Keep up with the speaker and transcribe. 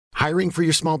Hiring for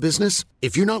your small business?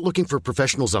 If you're not looking for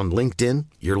professionals on LinkedIn,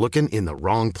 you're looking in the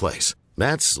wrong place.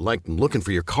 That's like looking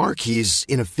for your car keys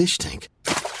in a fish tank.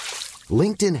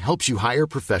 LinkedIn helps you hire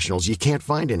professionals you can't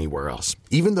find anywhere else,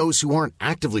 even those who aren't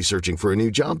actively searching for a new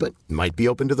job but might be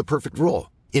open to the perfect role.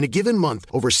 In a given month,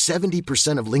 over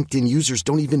 70% of LinkedIn users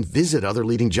don't even visit other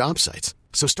leading job sites.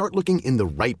 So start looking in the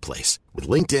right place. With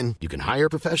LinkedIn, you can hire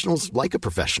professionals like a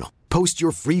professional. Post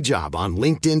your free job on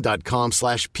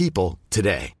linkedin.com/people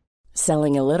today.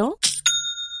 Selling a little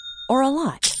or a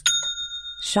lot?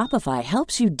 Shopify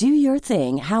helps you do your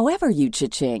thing however you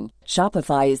cha-ching.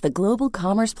 Shopify is the global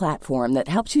commerce platform that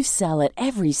helps you sell at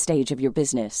every stage of your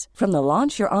business. From the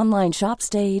launch your online shop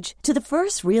stage to the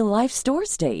first real-life store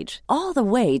stage, all the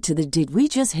way to the did we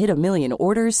just hit a million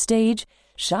orders stage.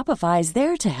 Shopify is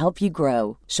there to help you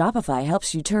grow. Shopify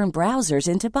helps you turn browsers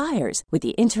into buyers with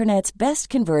the internet's best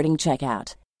converting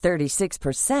checkout.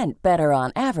 36% better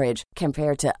on average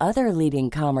compared to other leading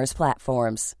commerce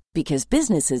platforms. Because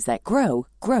businesses that grow,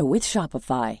 grow with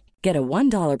Shopify. Get a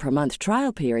 $1 per month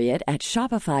trial period at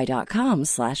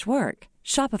shopify.com/work.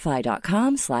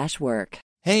 Shopify.com/work.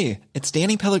 Hey, it's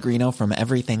Danny Pellegrino from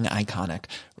Everything Iconic.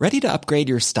 Ready to upgrade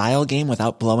your style game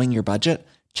without blowing your budget?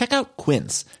 Check out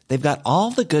Quince. They've got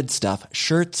all the good stuff,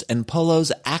 shirts and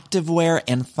polos, activewear,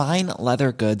 and fine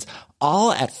leather goods,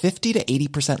 all at 50 to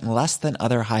 80% less than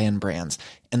other high-end brands.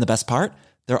 And the best part?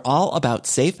 They're all about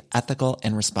safe, ethical,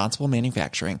 and responsible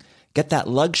manufacturing. Get that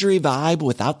luxury vibe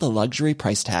without the luxury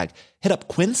price tag. Hit up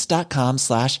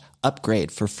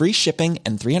quince.com/upgrade for free shipping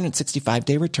and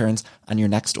 365-day returns on your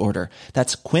next order.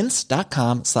 That's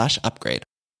quince.com/upgrade.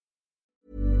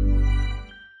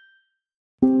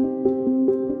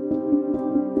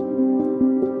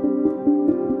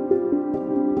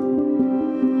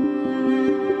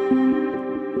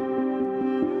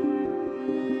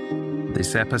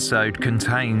 This episode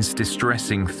contains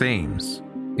distressing themes,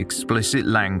 explicit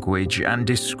language, and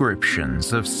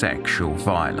descriptions of sexual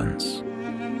violence.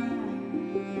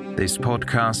 This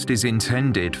podcast is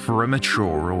intended for a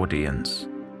mature audience.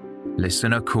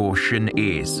 Listener caution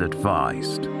is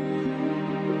advised.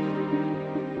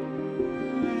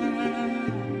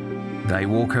 They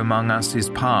Walk Among Us is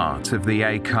part of the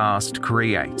Acast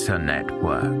Creator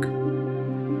Network.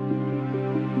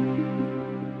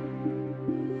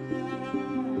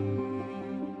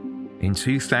 In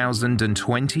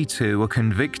 2022, a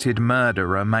convicted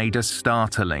murderer made a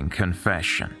startling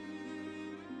confession.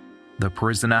 The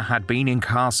prisoner had been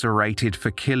incarcerated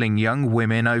for killing young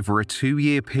women over a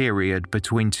 2-year period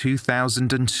between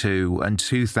 2002 and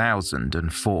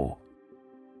 2004.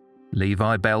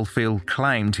 Levi Belfield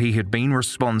claimed he had been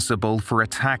responsible for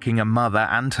attacking a mother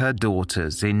and her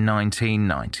daughters in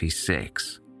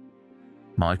 1996.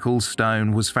 Michael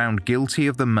Stone was found guilty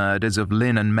of the murders of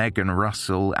Lynn and Megan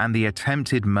Russell and the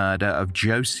attempted murder of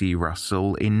Josie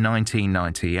Russell in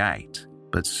 1998,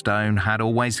 but Stone had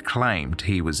always claimed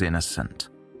he was innocent.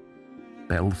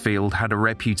 Belfield had a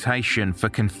reputation for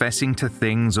confessing to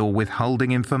things or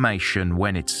withholding information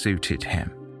when it suited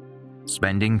him.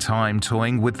 Spending time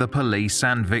toying with the police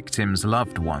and victims'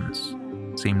 loved ones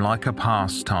seemed like a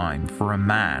pastime for a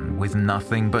man with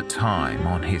nothing but time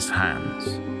on his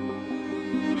hands.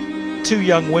 2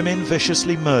 young women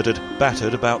viciously murdered,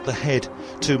 battered about the head.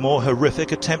 2 more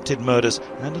horrific attempted murders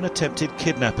and an attempted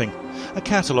kidnapping. A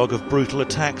catalogue of brutal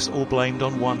attacks, all blamed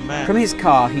on one man. From his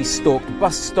car, he stalked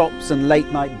bus stops and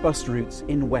late-night bus routes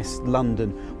in West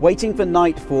London, waiting for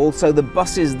nightfall so the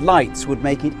bus's lights would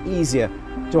make it easier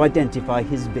to identify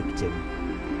his victim.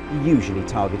 He usually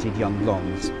targeted young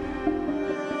blondes.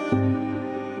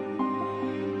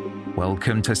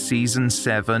 Welcome to Season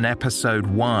 7, Episode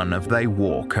 1 of They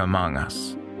Walk Among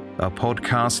Us, a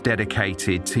podcast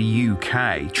dedicated to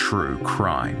UK true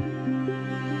crime.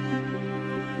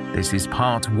 This is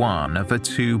part 1 of a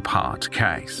 2-part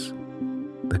case.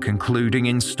 The concluding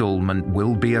instalment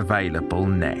will be available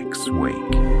next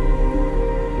week.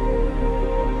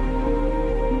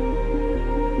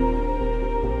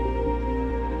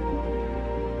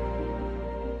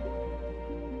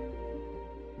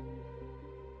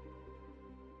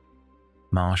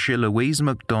 Marcia Louise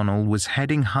McDonnell was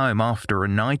heading home after a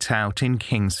night out in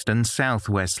Kingston,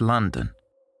 southwest London,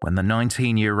 when the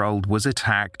 19-year-old was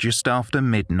attacked just after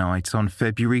midnight on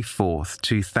February 4th,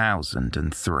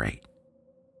 2003.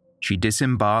 She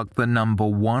disembarked the number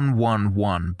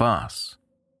 111 bus,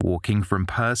 walking from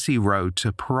Percy Road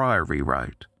to Priory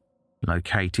Road,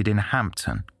 located in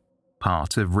Hampton,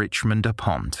 part of Richmond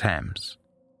upon Thames.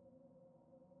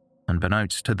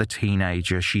 Unbeknownst to the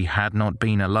teenager, she had not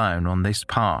been alone on this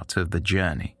part of the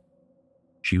journey.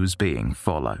 She was being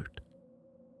followed.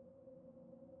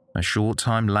 A short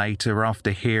time later,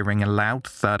 after hearing a loud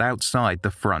thud outside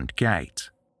the front gate,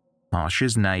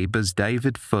 Marsha's neighbours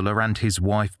David Fuller and his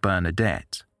wife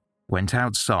Bernadette went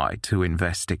outside to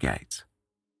investigate.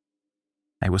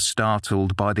 They were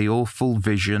startled by the awful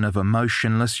vision of a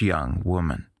motionless young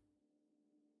woman.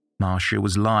 Marsha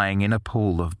was lying in a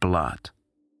pool of blood.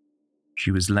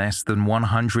 She was less than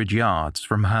 100 yards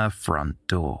from her front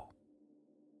door.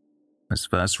 As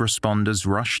first responders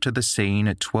rushed to the scene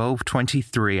at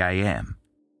 12:23 a.m.,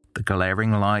 the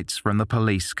glaring lights from the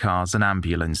police cars and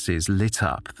ambulances lit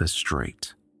up the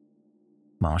street.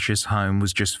 Marsha's home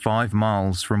was just 5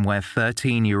 miles from where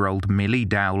 13-year-old Millie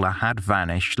Dowler had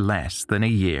vanished less than a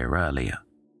year earlier.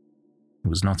 It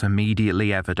was not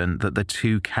immediately evident that the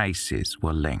two cases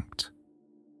were linked.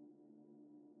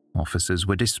 Officers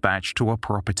were dispatched to a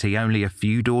property only a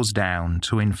few doors down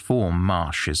to inform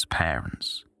Marsha's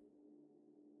parents.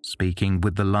 Speaking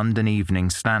with the London Evening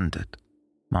Standard,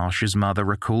 Marsha's mother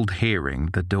recalled hearing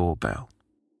the doorbell.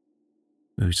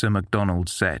 Uta MacDonald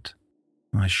said,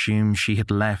 "I assumed she had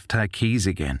left her keys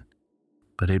again,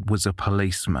 but it was a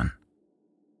policeman.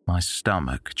 My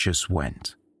stomach just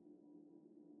went."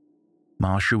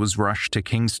 Marsha was rushed to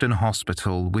Kingston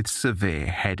Hospital with severe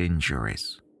head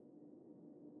injuries.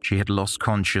 She had lost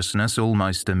consciousness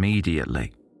almost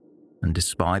immediately, and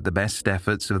despite the best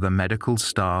efforts of the medical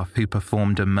staff who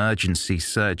performed emergency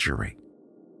surgery,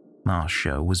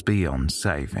 Marsha was beyond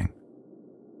saving.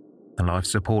 The life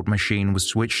support machine was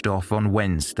switched off on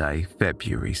Wednesday,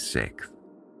 February 6th.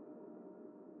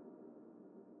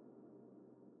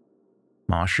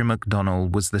 Marsha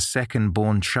MacDonald was the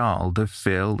second-born child of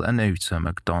Phil and Uta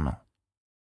MacDonald.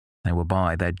 They were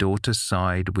by their daughter's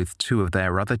side with two of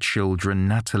their other children,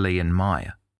 Natalie and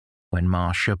Maya, when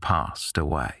Marsha passed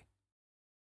away.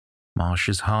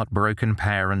 Marsha's heartbroken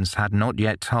parents had not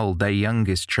yet told their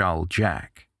youngest child,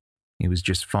 Jack. He was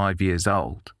just 5 years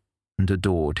old and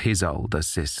adored his older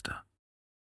sister.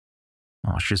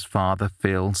 Marsha's father,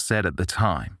 Phil, said at the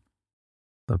time,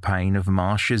 "The pain of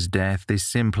Marsha's death is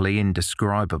simply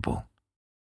indescribable,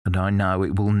 and I know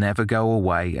it will never go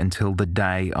away until the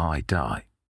day I die.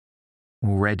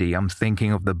 Already I'm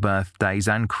thinking of the birthdays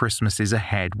and Christmases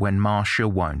ahead when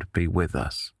Marsha won't be with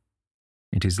us.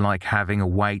 It is like having a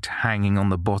weight hanging on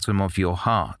the bottom of your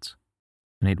heart,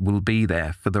 and it will be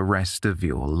there for the rest of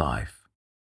your life."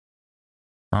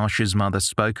 Marsha's mother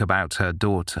spoke about her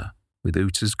daughter, with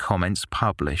Uta's comments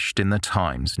published in the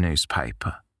Times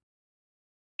newspaper.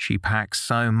 "She packed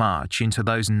so much into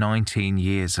those 19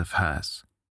 years of hers,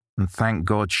 and thank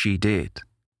God she did,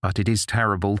 but it is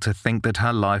terrible to think that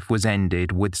her life was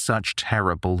ended with such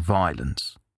terrible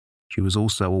violence. She was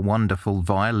also a wonderful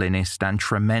violinist and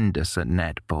tremendous at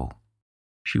netball.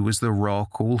 She was the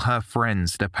rock all her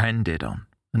friends depended on,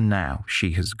 and now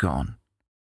she has gone.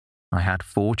 I had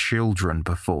 4 children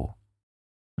before,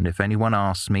 and if anyone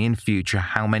asks me in future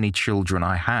how many children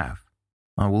I have,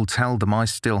 I will tell them I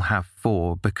still have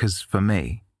 4 because for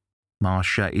me,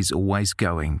 Marsha is always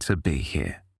going to be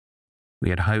here. We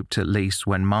had hoped at least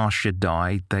when Marsha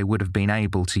died they would have been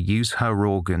able to use her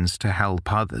organs to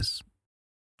help others.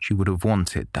 She would have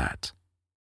wanted that,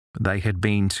 but they had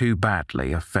been too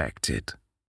badly affected."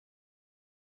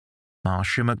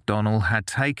 Marsha MacDonald had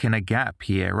taken a gap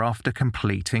year after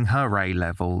completing her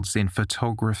A-levels in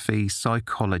photography,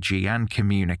 psychology and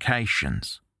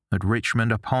communications at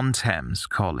Richmond-upon-Thames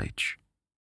College.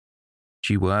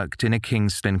 She worked in a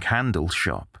Kingston candle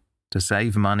shop to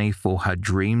save money for her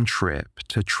dream trip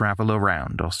to travel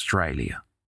around Australia.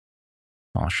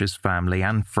 Marsha's family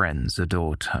and friends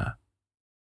adored her.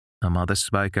 Her mother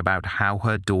spoke about how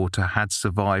her daughter had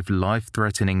survived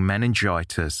life-threatening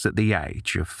meningitis at the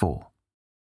age of 4.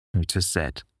 Uta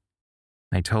said,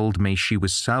 "They told me she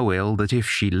was so ill that if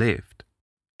she lived,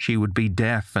 she would be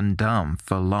deaf and dumb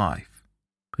for life,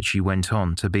 but she went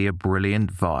on to be a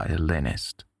brilliant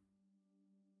violinist."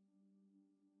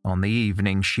 On the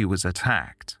evening she was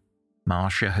attacked,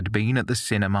 Marsha had been at the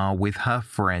cinema with her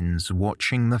friends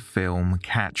watching the film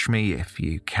Catch Me If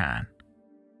You Can.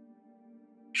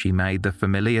 She made the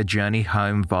familiar journey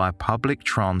home via public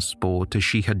transport as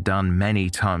she had done many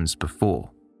times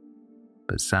before.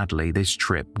 But sadly, this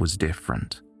trip was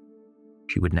different.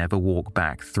 She would never walk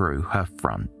back through her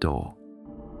front door.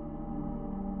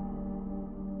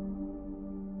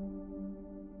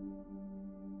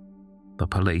 The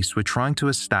police were trying to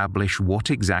establish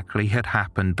what exactly had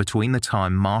happened between the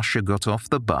time Marsha got off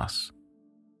the bus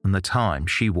and the time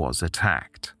she was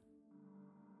attacked.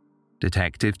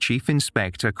 Detective Chief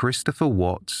Inspector Christopher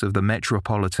Watts of the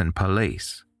Metropolitan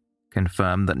Police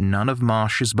confirmed that none of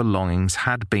Marsha's belongings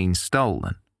had been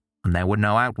stolen and there were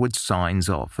no outward signs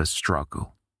of a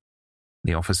struggle.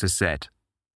 The officer said,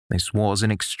 "This was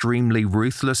an extremely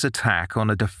ruthless attack on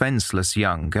a defenseless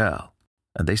young girl.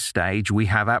 At this stage, we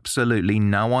have absolutely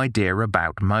no idea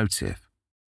about motive.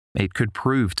 It could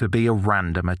prove to be a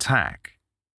random attack,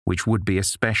 which would be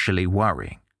especially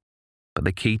worrying. But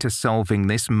the key to solving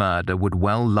this murder would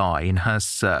well lie in her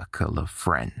circle of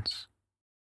friends."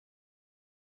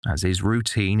 As is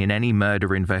routine in any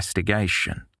murder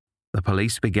investigation, the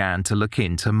police began to look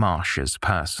into Marsha's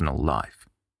personal life.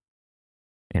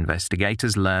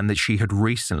 Investigators learned that she had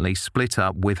recently split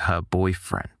up with her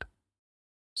boyfriend.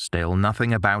 Still,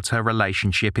 nothing about her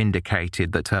relationship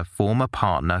indicated that her former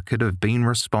partner could have been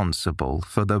responsible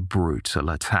for the brutal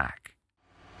attack.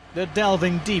 They're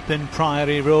delving deep in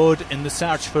Priory Road in the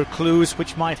search for clues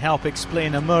which might help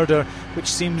explain a murder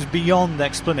which seems beyond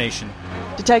explanation.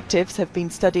 Detectives have been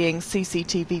studying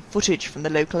CCTV footage from the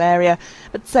local area,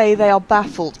 but say they are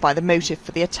baffled by the motive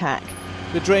for the attack.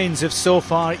 The drains have so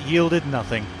far yielded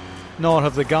nothing, nor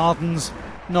have the gardens,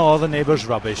 nor the neighbours'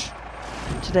 rubbish.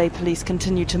 Today, police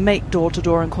continue to make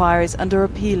door-to-door inquiries and are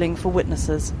appealing for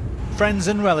witnesses. Friends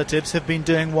and relatives have been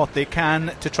doing what they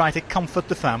can to try to comfort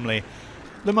the family.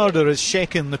 The murder has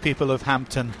shaken the people of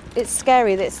Hampton. It's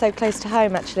scary that it's so close to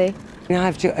home, actually. I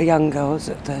have young girls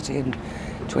at 30 and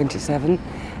 27,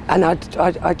 and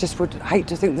I just would hate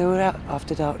to think they were out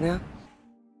after dark now.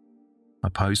 A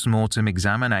post-mortem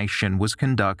examination was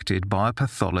conducted by a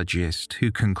pathologist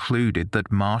who concluded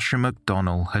that Marsha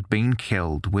McDonnell had been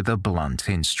killed with a blunt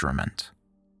instrument.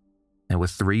 There were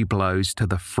 3 blows to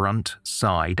the front,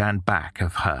 side and back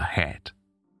of her head.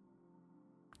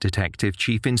 Detective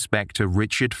Chief Inspector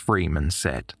Richard Freeman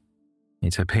said,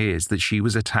 "It appears that she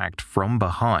was attacked from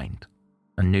behind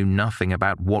and knew nothing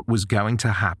about what was going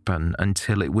to happen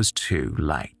until it was too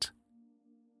late."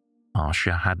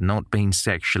 Marsha had not been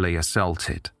sexually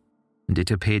assaulted, and it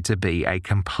appeared to be a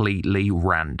completely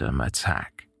random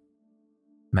attack.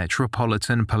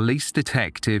 Metropolitan Police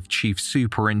Detective Chief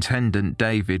Superintendent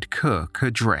David Cook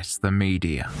addressed the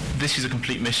media. "This is a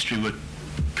complete mystery. We're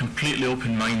completely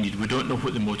open-minded. We don't know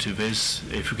what the motive is.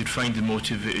 If we could find the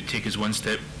motive, it would take us one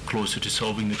step closer to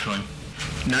solving the crime.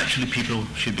 Naturally, people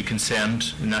should be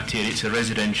concerned in that area. It's a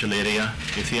residential area.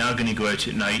 If they are going to go out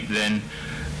at night, then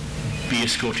be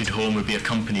escorted home or be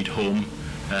accompanied home.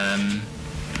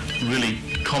 Really,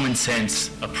 common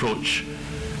sense approach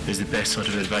is the best sort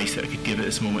of advice that I could give at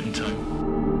this moment in time."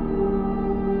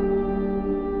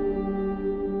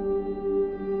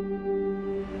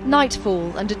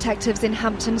 Nightfall and detectives in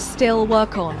Hampton still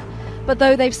work on, but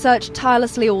though they've searched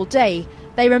tirelessly all day,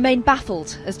 they remain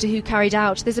baffled as to who carried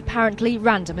out this apparently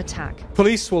random attack.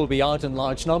 Police will be out in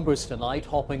large numbers tonight,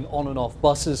 hopping on and off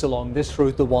buses along this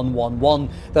route, the 111.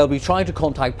 They'll be trying to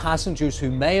contact passengers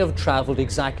who may have travelled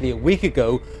exactly a week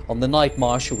ago on the night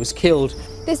Marsha was killed.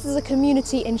 This is a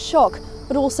community in shock,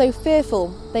 but also fearful.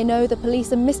 They know the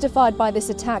police are mystified by this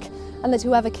attack and that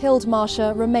whoever killed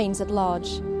Marsha remains at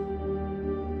large.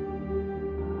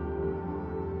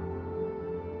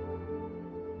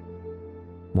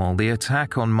 While the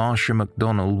attack on Marsha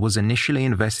McDonnell was initially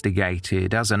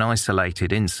investigated as an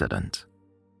isolated incident,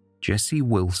 Jessie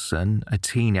Wilson, a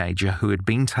teenager who had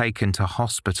been taken to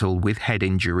hospital with head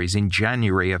injuries in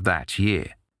January of that year,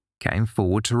 came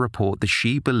forward to report that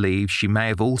she believed she may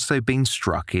have also been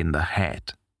struck in the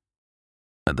head.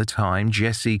 At the time,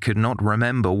 Jessie could not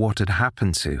remember what had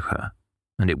happened to her,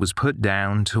 and it was put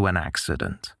down to an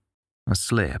accident, a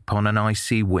slip on an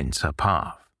icy winter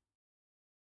path.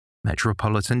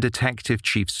 Metropolitan Detective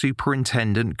Chief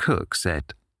Superintendent Cook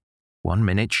said, "One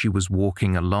minute she was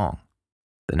walking along,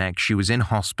 the next she was in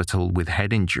hospital with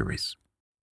head injuries.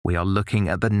 We are looking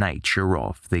at the nature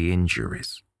of the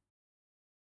injuries."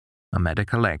 A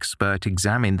medical expert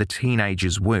examined the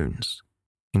teenager's wounds,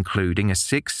 including a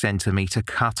 6-centimetre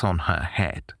cut on her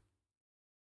head.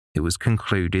 It was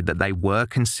concluded that they were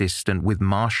consistent with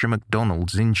Marsha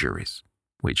McDonnell's injuries,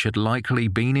 which had likely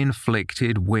been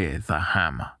inflicted with a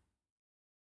hammer.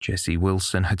 Jessie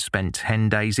Wilson had spent 10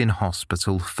 days in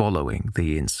hospital following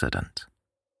the incident.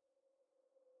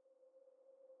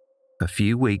 A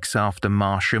few weeks after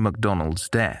Marsha McDonnell's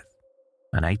death,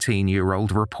 an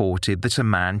 18-year-old reported that a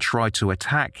man tried to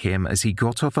attack him as he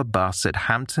got off a bus at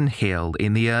Hampton Hill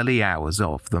in the early hours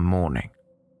of the morning.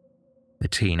 The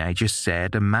teenager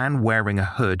said a man wearing a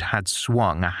hood had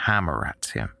swung a hammer at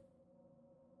him.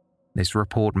 This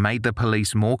report made the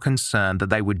police more concerned that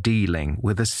they were dealing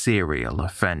with a serial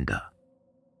offender.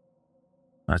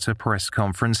 At a press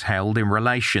conference held in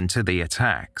relation to the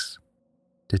attacks,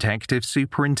 Detective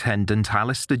Superintendent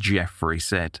Alistair Jeffrey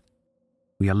said,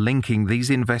 "We are linking these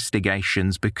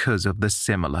investigations because of the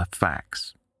similar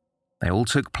facts. They all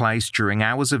took place during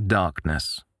hours of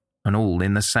darkness, and all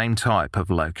in the same type of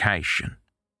location.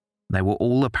 They were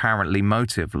all apparently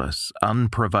motiveless,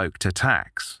 unprovoked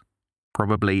attacks,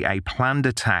 probably a planned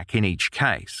attack in each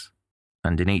case,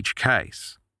 and in each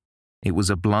case, it was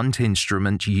a blunt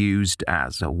instrument used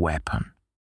as a weapon.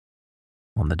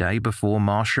 On the day before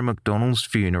Marsha McDonnell's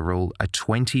funeral, a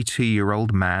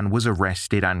 22-year-old man was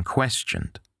arrested and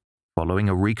questioned, following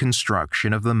a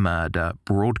reconstruction of the murder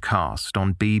broadcast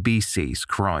on BBC's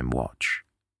Crime Watch.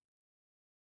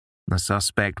 The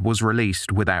suspect was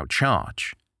released without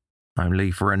charge,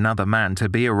 only for another man to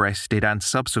be arrested and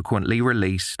subsequently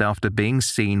released after being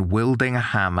seen wielding a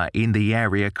hammer in the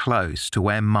area close to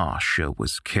where Marsha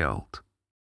was killed.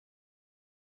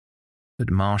 At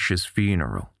Marsha's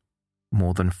funeral,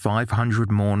 more than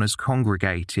 500 mourners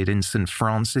congregated in St.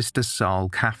 Francis de Sales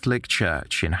Catholic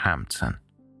Church in Hampton.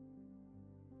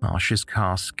 Marsha's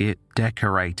casket,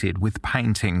 decorated with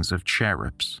paintings of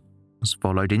cherubs, was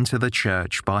followed into the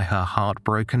church by her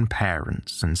heartbroken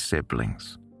parents and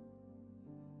siblings.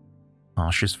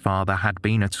 Marsha's father had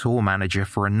been a tour manager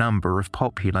for a number of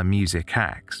popular music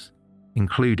acts,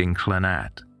 including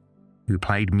Clannad, who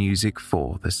played music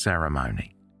for the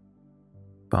ceremony.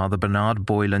 Father Bernard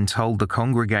Boylan told the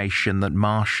congregation that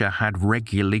Marsha had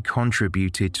regularly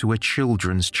contributed to a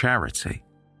children's charity,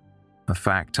 a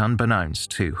fact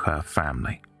unbeknownst to her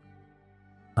family.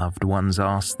 Loved ones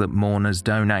asked that mourners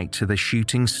donate to the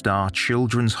Shooting Star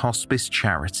Children's Hospice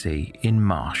charity in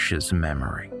Marsha's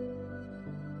memory.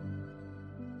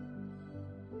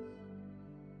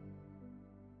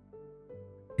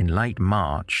 In late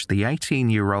March, the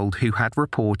 18-year-old who had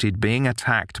reported being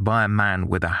attacked by a man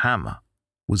with a hammer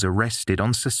was arrested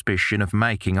on suspicion of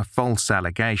making a false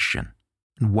allegation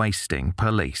and wasting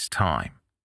police time.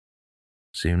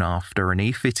 Soon after, an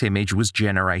e-fit image was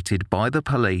generated by the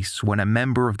police when a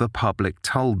member of the public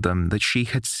told them that she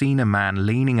had seen a man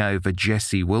leaning over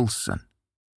Jessie Wilson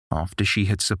after she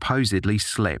had supposedly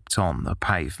slipped on the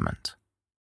pavement.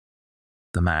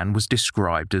 The man was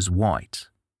described as white,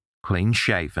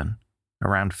 clean-shaven,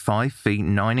 around 5 feet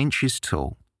 9 inches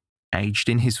tall, aged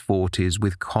in his 40s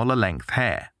with collar-length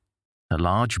hair, a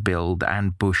large build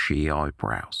and bushy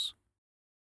eyebrows.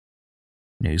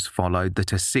 News followed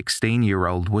that a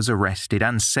 16-year-old was arrested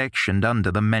and sectioned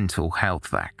under the Mental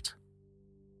Health Act.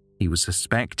 He was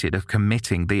suspected of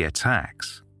committing the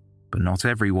attacks, but not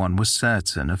everyone was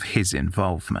certain of his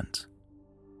involvement.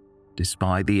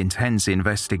 Despite the intense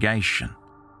investigation,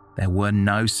 there were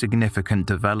no significant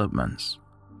developments,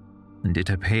 and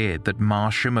it appeared that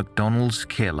Marsha McDonnell's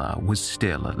killer was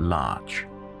still at large.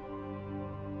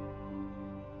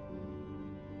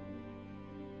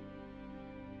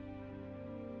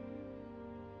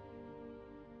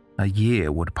 A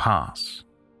year would pass,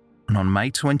 and on May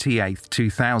 28,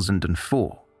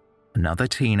 2004, another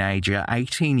teenager,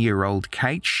 18-year-old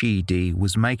Kate Sheedy,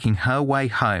 was making her way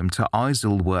home to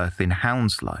Isleworth in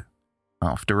Hounslow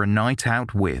after a night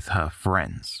out with her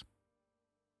friends.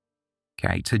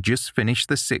 Kate had just finished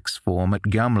the sixth form at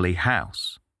Gumley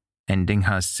House, ending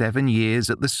her 7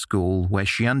 years at the school where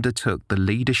she undertook the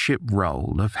leadership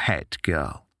role of head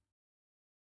girl.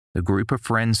 A group of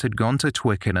friends had gone to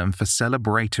Twickenham for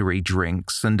celebratory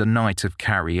drinks and a night of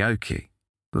karaoke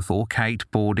before Kate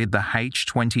boarded the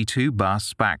H22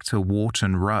 bus back to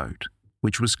Wharton Road,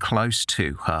 which was close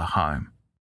to her home.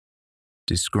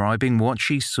 Describing what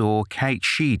she saw, Kate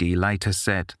Sheedy later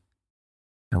said,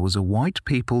 "There was a white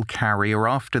people carrier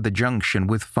after the junction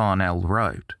with Farnell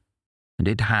Road, and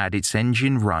it had its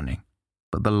engine running,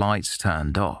 but the lights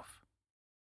turned off.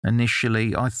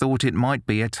 Initially, I thought it might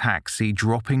be a taxi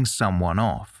dropping someone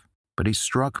off, but it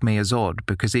struck me as odd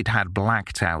because it had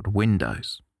blacked out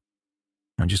windows.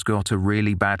 I just got a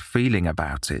really bad feeling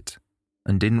about it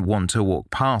and didn't want to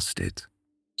walk past it,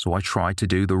 so I tried to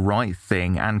do the right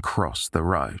thing and cross the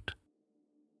road.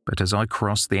 But as I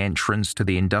crossed the entrance to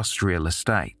the industrial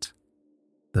estate,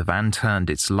 the van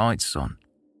turned its lights on,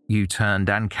 U-turned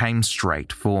and came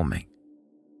straight for me.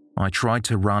 I tried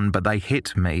to run, but they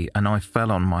hit me and I fell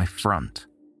on my front.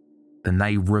 Then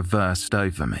they reversed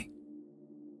over me.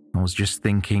 I was just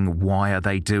thinking, why are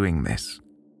they doing this?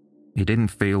 It didn't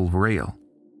feel real.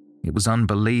 It was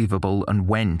unbelievable and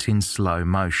went in slow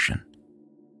motion.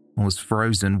 I was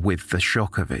frozen with the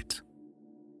shock of it.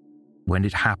 When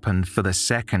it happened for the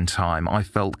second time, I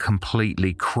felt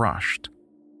completely crushed,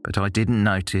 but I didn't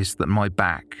notice that my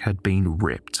back had been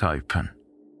ripped open.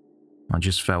 I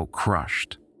just felt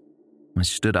crushed. I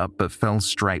stood up but fell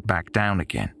straight back down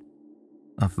again.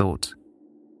 I thought,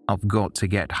 I've got to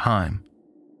get home.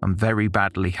 I'm very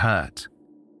badly hurt,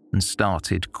 and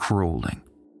started crawling.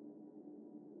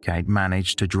 Kate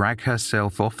managed to drag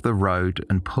herself off the road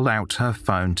and pull out her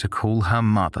phone to call her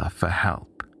mother for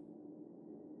help.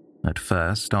 At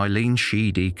first, Eileen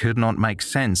Sheedy could not make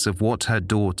sense of what her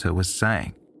daughter was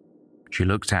saying. She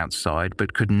looked outside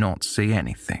but could not see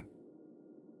anything.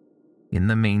 In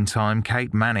the meantime,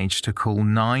 Kate managed to call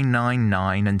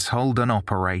 999 and told an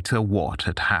operator what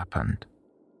had happened.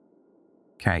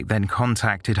 Kate then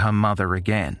contacted her mother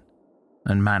again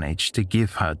and managed to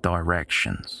give her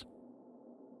directions.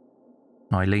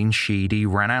 Eileen Sheedy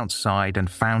ran outside and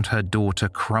found her daughter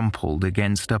crumpled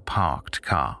against a parked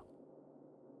car.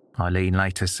 Eileen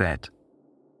later said,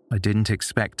 "I didn't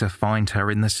expect to find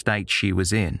her in the state she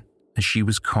was in, as she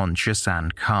was conscious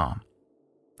and calm.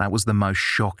 That was the most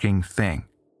shocking thing.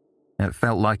 It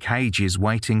felt like ages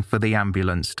waiting for the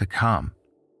ambulance to come.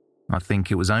 I think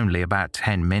it was only about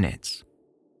 10 minutes,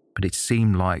 but it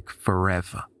seemed like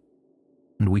forever,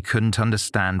 and we couldn't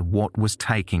understand what was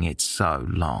taking it so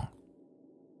long."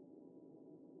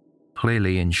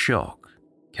 Clearly in shock,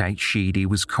 Kate Sheedy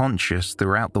was conscious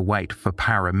throughout the wait for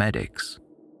paramedics,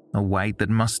 a wait that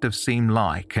must have seemed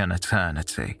like an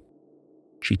eternity.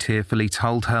 She tearfully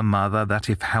told her mother that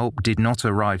if help did not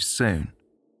arrive soon,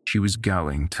 she was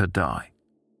going to die.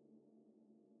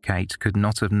 Kate could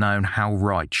not have known how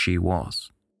right she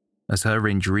was, as her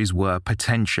injuries were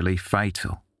potentially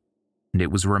fatal, and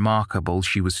it was remarkable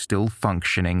she was still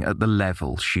functioning at the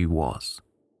level she was.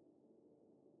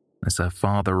 As her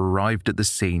father arrived at the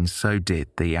scene, so did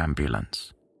the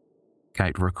ambulance.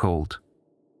 Kate recalled,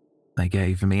 "They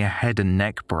gave me a head and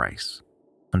neck brace,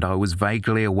 and I was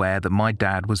vaguely aware that my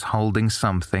dad was holding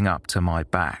something up to my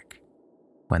back.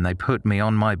 When they put me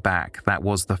on my back, that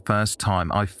was the first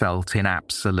time I felt in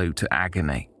absolute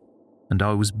agony, and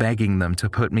I was begging them to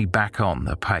put me back on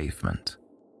the pavement."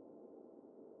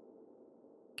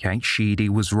 Kate Sheedy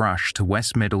was rushed to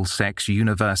West Middlesex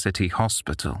University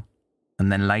Hospital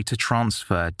and then later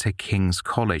transferred to King's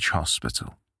College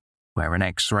Hospital, where an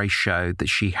X-ray showed that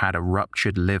she had a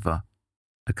ruptured liver,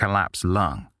 a collapsed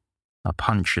lung, a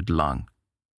punctured lung,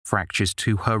 fractures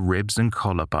to her ribs and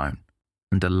collarbone,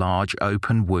 and a large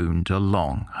open wound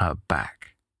along her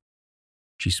back.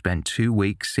 She spent 2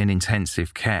 weeks in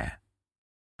intensive care,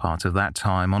 part of that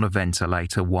time on a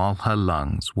ventilator while her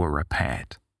lungs were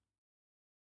repaired.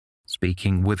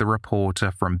 Speaking with a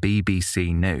reporter from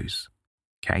BBC News,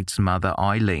 Kate's mother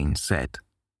Eileen said,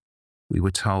 "We were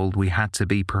told we had to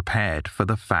be prepared for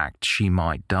the fact she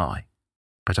might die,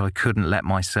 but I couldn't let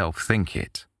myself think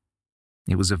it.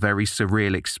 It was a very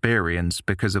surreal experience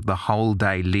because of the whole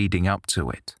day leading up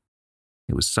to it.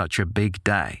 It was such a big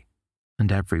day,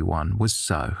 and everyone was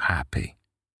so happy."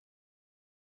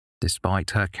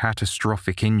 Despite her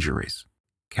catastrophic injuries,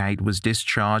 Kate was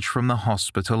discharged from the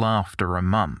hospital after a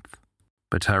month,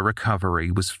 but her recovery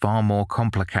was far more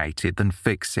complicated than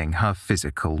fixing her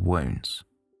physical wounds.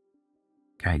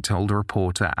 Kate told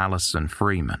reporter Alison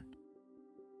Freeman,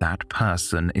 "That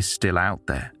person is still out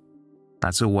there.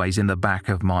 That's always in the back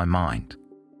of my mind.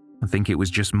 I think it was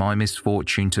just my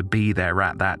misfortune to be there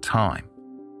at that time,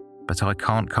 but I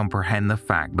can't comprehend the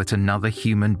fact that another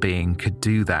human being could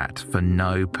do that for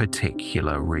no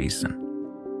particular reason."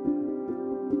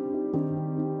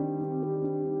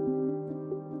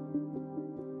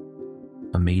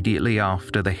 Immediately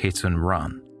after the hit and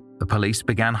run, the police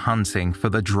began hunting for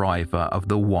the driver of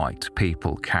the white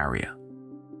people carrier.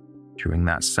 During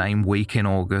that same week in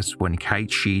August, when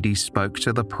Kate Sheedy spoke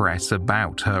to the press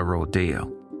about her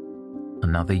ordeal,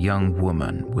 another young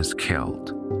woman was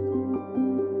killed.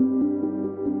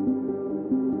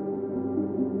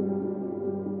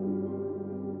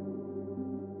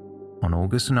 On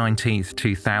August 19,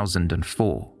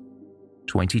 2004,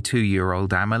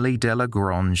 22-year-old Amélie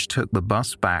Delagrange took the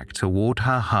bus back toward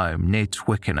her home near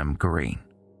Twickenham Green.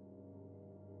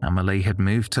 Amélie had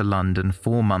moved to London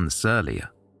 4 months earlier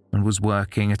and was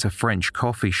working at a French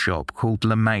coffee shop called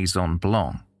La Maison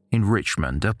Blanc in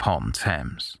Richmond upon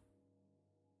Thames.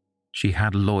 She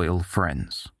had loyal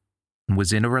friends and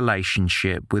was in a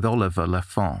relationship with Oliver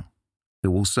Lafont,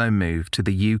 who also moved to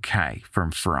the UK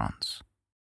from France.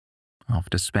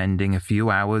 After spending a few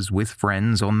hours with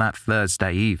friends on that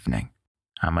Thursday evening,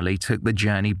 Amélie took the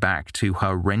journey back to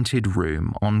her rented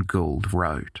room on Gould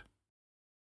Road.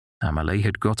 Amélie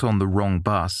had got on the wrong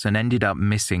bus and ended up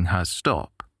missing her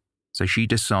stop, so she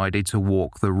decided to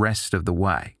walk the rest of the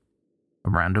way,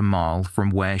 around a mile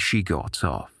from where she got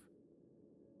off.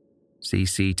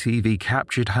 CCTV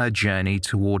captured her journey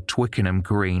toward Twickenham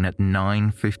Green at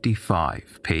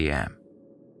 9:55 p.m.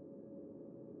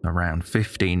 Around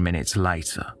 15 minutes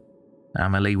later,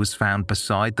 Amélie was found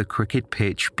beside the cricket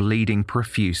pitch bleeding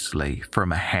profusely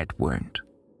from a head wound.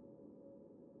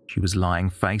 She was lying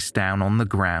face down on the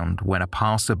ground when a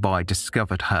passerby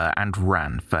discovered her and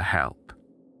ran for help.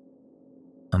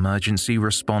 Emergency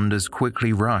responders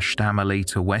quickly rushed Amelie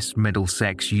to West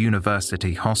Middlesex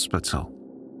University Hospital.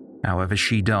 However,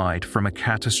 she died from a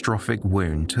catastrophic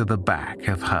wound to the back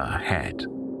of her head.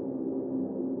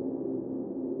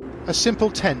 A simple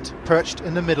tent perched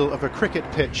in the middle of a cricket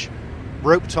pitch,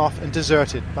 roped off and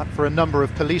deserted, but for a number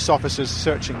of police officers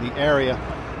searching the area.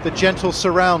 The gentle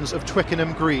surrounds of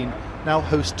Twickenham Green, now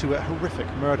host to a horrific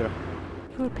murder.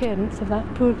 Poor parents of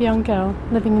that poor young girl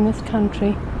living in this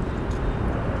country.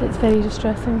 It's very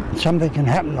distressing. Something can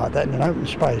happen like that in an open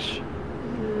space.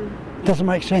 It doesn't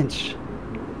make sense.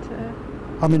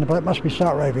 I mean, the bloke must be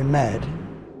stark raving mad.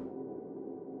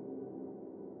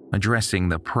 Addressing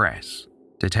the press,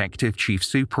 Detective Chief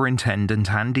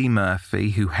Superintendent Andy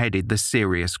Murphy, who headed the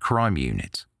Serious Crime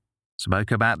Unit,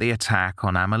 spoke about the attack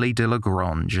on Amelie de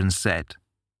Lagrange and said,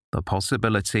 "The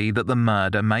possibility that the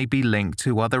murder may be linked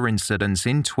to other incidents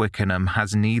in Twickenham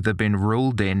has neither been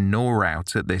ruled in nor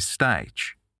out at this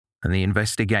stage, and the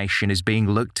investigation is being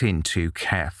looked into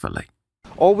carefully."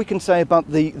 All we can say about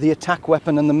the attack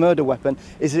weapon and the murder weapon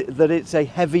is that it's a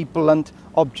heavy, blunt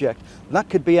object. That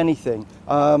could be anything.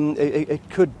 It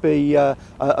could be a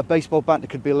baseball bat, it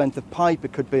could be a length of pipe,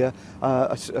 it could be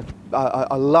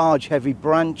a large, heavy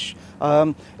branch.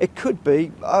 It could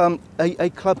be a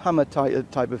club hammer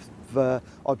type of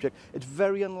object. It's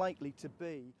very unlikely to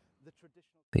be the traditional...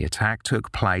 The attack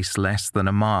took place less than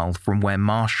a mile from where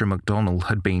Marsha McDonnell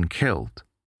had been killed,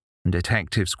 and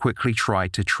detectives quickly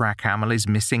tried to track Amelie's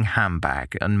missing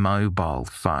handbag and mobile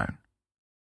phone.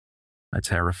 A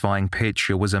terrifying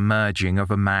picture was emerging of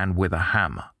a man with a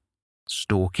hammer,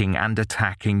 stalking and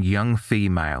attacking young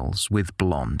females with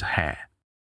blonde hair.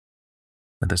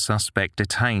 With the suspect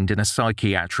detained in a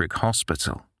psychiatric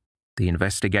hospital, the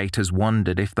investigators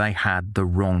wondered if they had the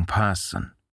wrong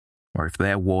person, or if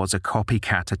there was a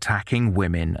copycat attacking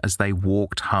women as they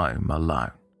walked home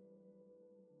alone.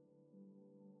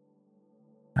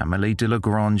 Amelie de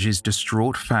Lagrange's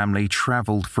distraught family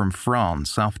travelled from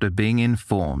France after being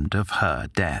informed of her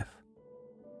death.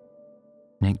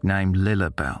 Nicknamed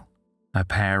Lilabelle, her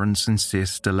parents and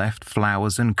sister left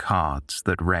flowers and cards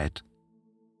that read,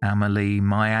 "Amelie,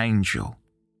 my angel,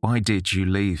 why did you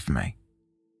leave me?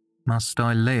 Must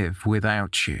I live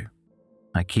without you?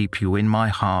 I keep you in my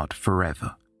heart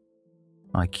forever.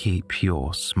 I keep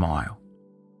your smile."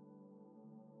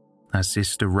 Her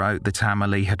sister wrote that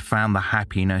Amelie had found the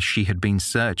happiness she had been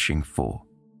searching for,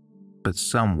 but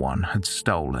someone had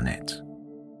stolen it.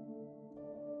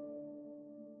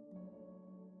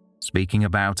 Speaking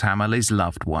about Amelie's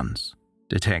loved ones,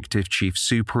 Detective Chief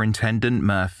Superintendent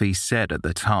Murphy said at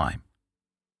the time,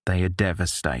 "They are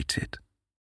devastated.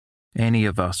 Any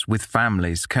of us with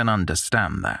families can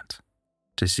understand that.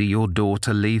 To see your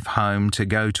daughter leave home to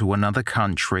go to another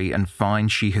country and find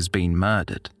she has been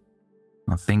murdered,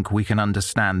 I think we can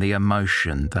understand the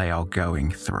emotion they are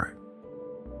going through."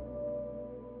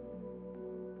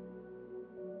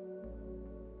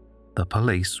 The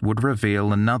police would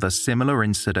reveal another similar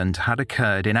incident had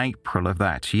occurred in April of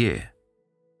that year,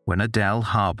 when Adele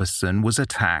Harbison was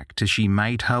attacked as she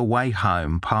made her way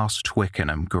home past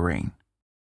Twickenham Green.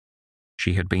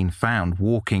 She had been found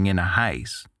walking in a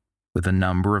haze, with a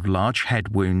number of large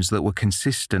head wounds that were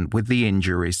consistent with the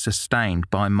injuries sustained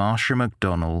by Marsha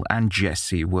McDonnell and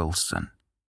Jessie Wilson.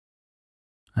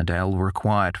 Adele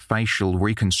required facial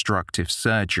reconstructive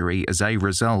surgery as a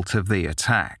result of the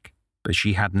attack, but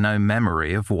she had no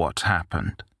memory of what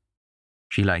happened.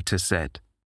 She later said,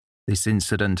 "This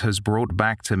incident has brought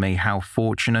back to me how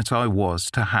fortunate I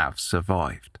was to have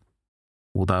survived.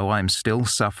 Although I am still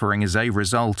suffering as a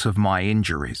result of my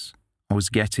injuries, I was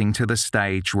getting to the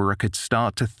stage where I could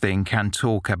start to think and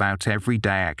talk about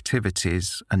everyday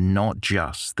activities and not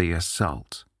just the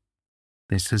assault.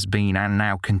 This has been and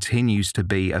now continues to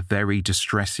be a very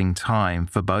distressing time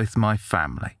for both my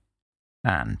family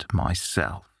and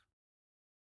myself."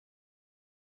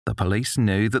 The police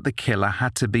knew that the killer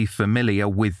had to be familiar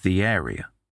with the area,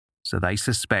 so they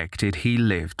suspected he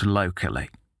lived locally.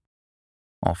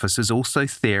 Officers also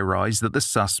theorized that the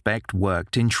suspect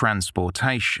worked in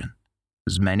transportation,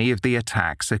 as many of the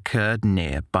attacks occurred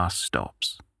near bus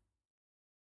stops.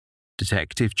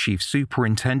 Detective Chief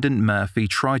Superintendent Murphy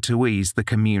tried to ease the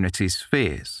community's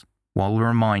fears while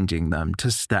reminding them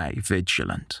to stay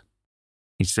vigilant.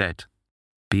 He said,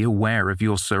 "Be aware of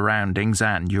your surroundings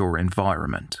and your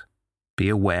environment. Be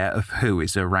aware of who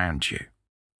is around you.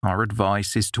 Our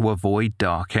advice is to avoid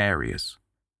dark areas,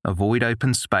 avoid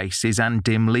open spaces and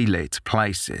dimly lit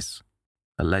places.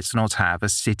 But let's not have a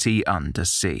city under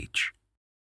siege.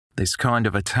 This kind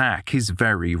of attack is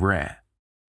very rare.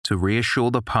 To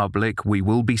reassure the public, we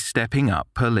will be stepping up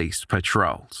police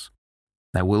patrols.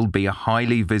 There will be a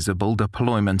highly visible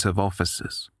deployment of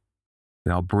officers.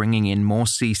 We are bringing in more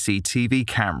CCTV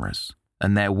cameras,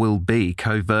 and there will be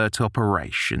covert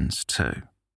operations too.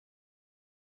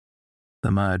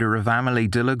 The murder of Amélie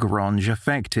de Lagrange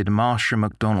affected Marsha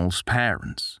McDonnell's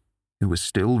parents, who were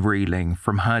still reeling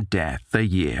from her death a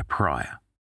year prior.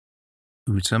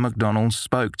 Uta McDonnell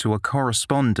spoke to a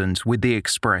correspondent with the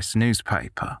Express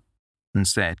newspaper and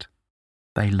said,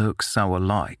 "They look so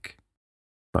alike.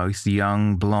 Both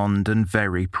young, blonde, and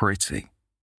very pretty.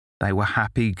 They were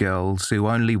happy girls who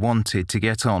only wanted to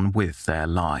get on with their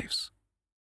lives.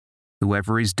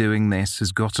 Whoever is doing this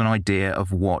has got an idea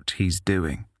of what he's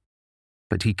doing.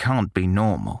 But he can't be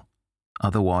normal,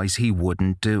 otherwise he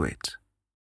wouldn't do it.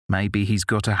 Maybe he's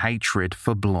got a hatred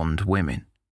for blonde women.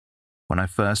 When I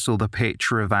first saw the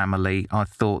picture of Amélie, I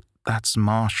thought, that's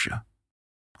Marsha.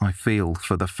 I feel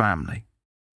for the family,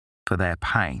 for their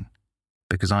pain,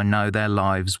 because I know their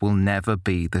lives will never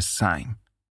be the same.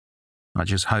 I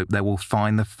just hope they will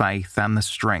find the faith and the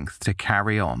strength to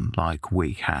carry on like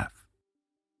we have."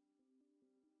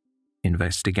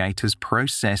 Investigators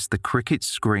processed the cricket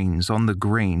screens on the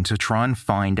green to try and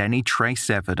find any trace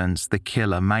evidence the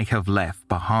killer may have left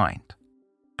behind.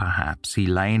 Perhaps he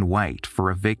lay in wait for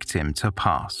a victim to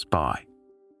pass by.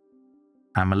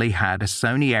 Amélie had a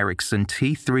Sony Ericsson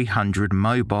T300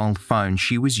 mobile phone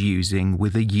she was using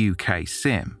with a UK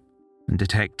SIM, and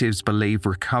detectives believe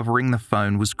recovering the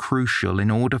phone was crucial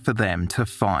in order for them to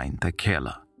find the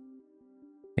killer.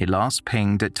 It last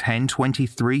pinged at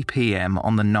 10:23 p.m.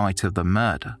 on the night of the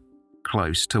murder,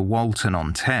 close to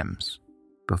Walton-on-Thames,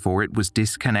 before it was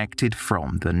disconnected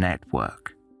from the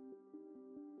network.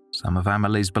 Some of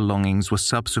Amélie's belongings were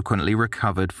subsequently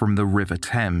recovered from the River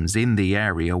Thames in the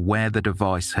area where the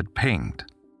device had pinged,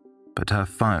 but her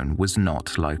phone was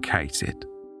not located.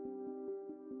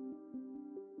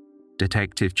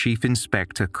 Detective Chief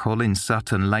Inspector Colin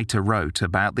Sutton later wrote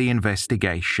about the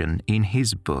investigation in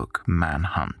his book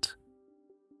Manhunt.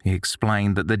 He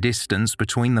explained that the distance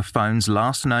between the phone's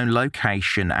last known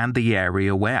location and the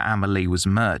area where Amélie was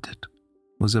murdered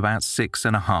was about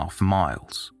 6.5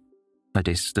 miles, a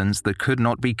distance that could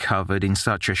not be covered in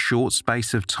such a short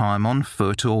space of time on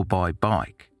foot or by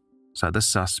bike, so the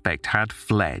suspect had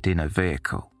fled in a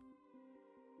vehicle.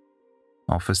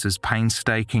 Officers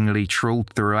painstakingly trawled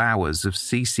through hours of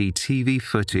CCTV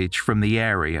footage from the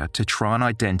area to try and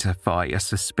identify a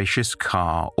suspicious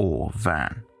car or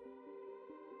van.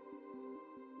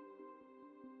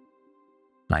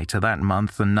 Later that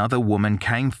month, another woman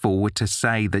came forward to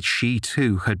say that she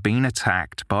too had been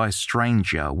attacked by a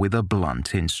stranger with a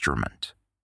blunt instrument.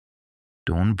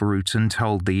 Dawn Bruton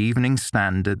told the Evening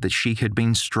Standard that she had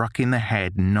been struck in the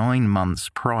head 9 months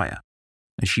prior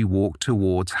as she walked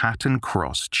towards Hatton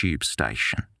Cross tube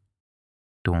station.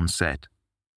 Dawn said,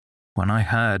 "When I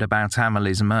heard about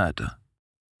Amélie's murder,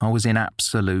 I was in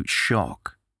absolute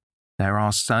shock. There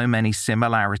are so many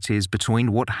similarities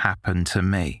between what happened to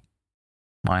me.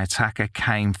 My attacker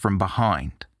came from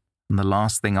behind, and the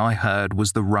last thing I heard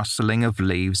was the rustling of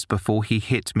leaves before he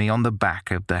hit me on the back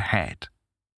of the head.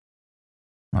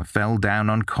 I fell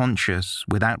down unconscious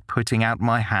without putting out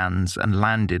my hands and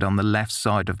landed on the left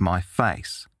side of my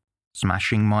face,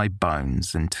 smashing my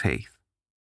bones and teeth.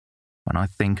 When I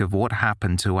think of what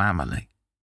happened to Amélie,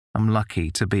 I'm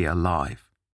lucky to be alive.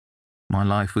 My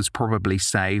life was probably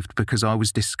saved because I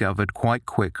was discovered quite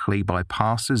quickly by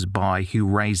passers-by who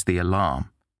raised the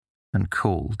alarm and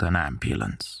called an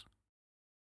ambulance."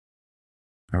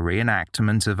 A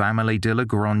reenactment of Amélie de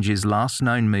Lagrange's last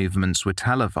known movements were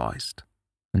televised,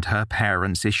 and her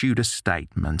parents issued a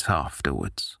statement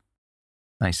afterwards.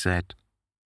 They said,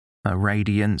 "Her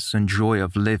radiance and joy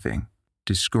of living,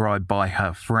 described by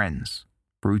her friends,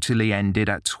 brutally ended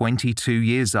at 22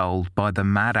 years old by the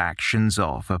mad actions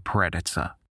of a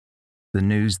predator. The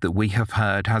news that we have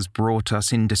heard has brought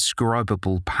us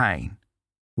indescribable pain,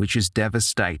 which has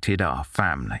devastated our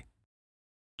family.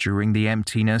 During the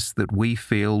emptiness that we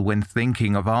feel when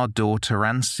thinking of our daughter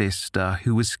and sister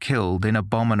who was killed in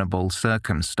abominable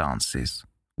circumstances,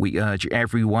 we urge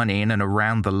everyone in and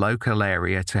around the local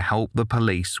area to help the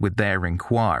police with their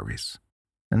inquiries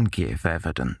and give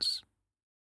evidence."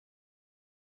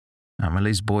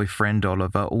 Amélie's boyfriend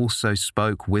Oliver also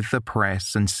spoke with the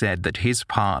press and said that his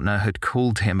partner had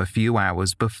called him a few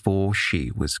hours before she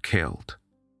was killed.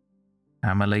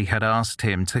 Amélie had asked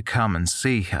him to come and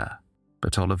see her,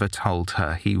 but Oliver told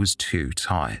her he was too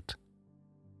tired.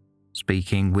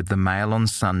 Speaking with the Mail on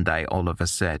Sunday, Oliver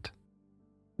said,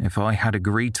 If I had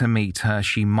agreed to meet her,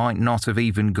 she might not have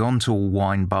even gone to a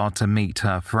wine bar to meet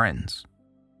her friends,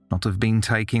 not have been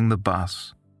taking the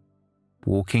bus,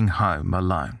 walking home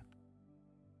alone.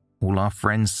 All our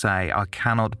friends say I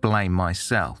cannot blame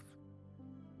myself,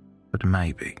 but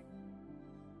maybe.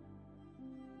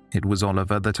 It was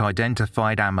Oliver that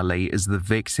identified Amelie as the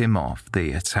victim of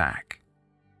the attack.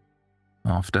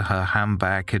 After her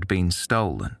handbag had been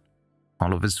stolen,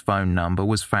 Oliver's phone number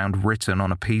was found written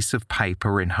on a piece of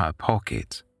paper in her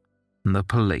pocket, and the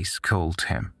police called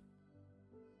him.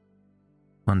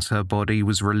 Once her body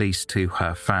was released to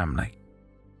her family,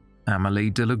 Amelie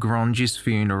de Lagrange's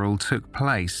funeral took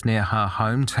place near her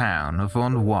hometown of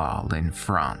Onwal in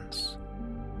France.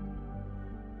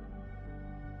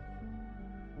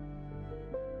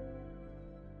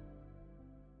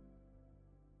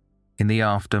 In the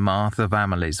aftermath of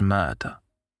Amelie's murder,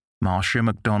 Marcia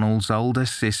McDonnell's older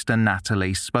sister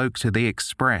Natalie spoke to the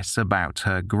Express about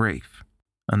her grief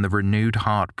and the renewed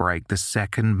heartbreak the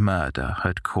second murder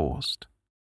had caused.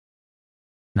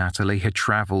 Natalie had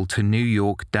travelled to New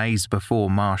York days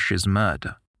before Marcia's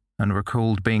murder and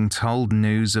recalled being told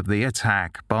news of the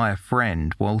attack by a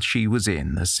friend while she was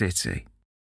in the city.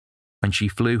 When she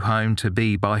flew home to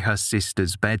be by her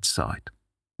sister's bedside,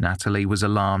 Natalie was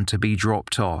alarmed to be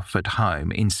dropped off at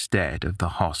home instead of the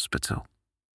hospital.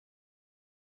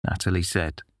 Natalie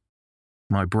said,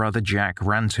 "My brother Jack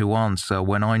ran to answer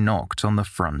when I knocked on the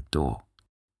front door.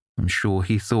 I'm sure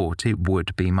he thought it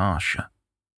would be Marcia.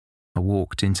 I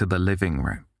walked into the living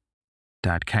room.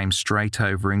 Dad came straight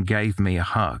over and gave me a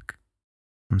hug.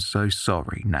 I'm so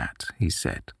sorry, Nat," he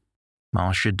said.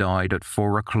 "Marcia died at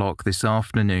 4 o'clock this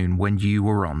afternoon when you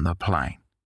were on the plane.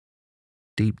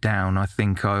 Deep down, I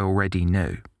think I already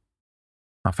knew.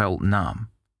 I felt numb.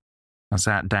 I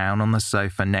sat down on the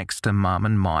sofa next to Mum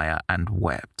and Maya and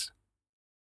wept.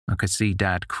 I could see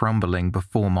Dad crumbling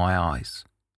before my eyes.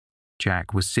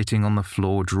 Jack was sitting on the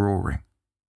floor drawing.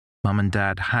 Mum and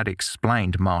Dad had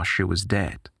explained Marcia was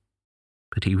dead,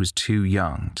 but he was too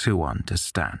young to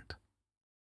understand."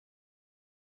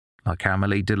 Like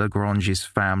Amelie de Lagrange's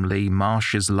family,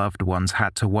 Marcia's loved ones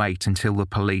had to wait until the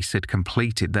police had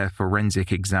completed their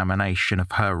forensic examination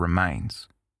of her remains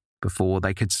before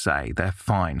they could say their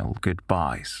final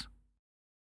goodbyes.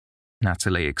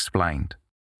 Natalie explained,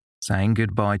 "Saying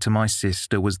goodbye to my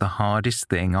sister was the hardest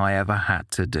thing I ever had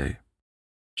to do.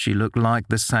 She looked like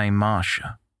the same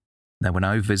Marcia. There were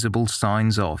no visible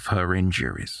signs of her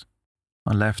injuries.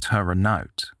 I left her a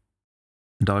note,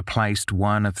 and I placed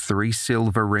one of 3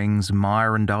 silver rings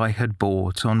Maya and I had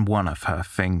bought on one of her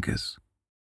fingers.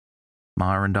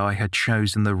 Maya and I had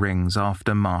chosen the rings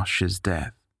after Marcia's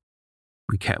death.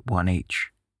 We kept one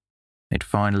each. It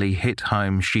finally hit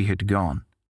home she had gone.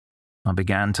 I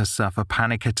began to suffer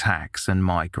panic attacks and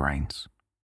migraines.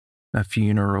 Her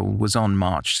funeral was on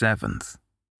March 7th.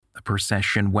 The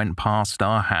procession went past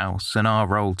our house and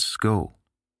our old school.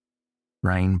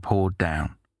 Rain poured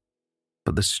down,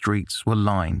 but the streets were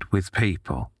lined with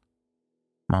people.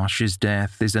 Marcia's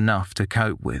death is enough to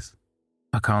cope with.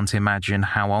 I can't imagine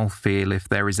how I'll feel if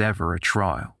there is ever a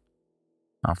trial.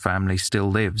 Our family still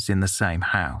lives in the same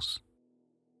house.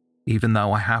 Even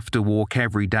though I have to walk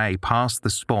every day past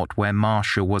the spot where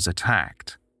Marcia was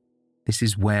attacked, this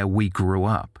is where we grew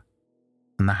up,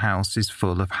 and the house is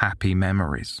full of happy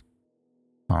memories.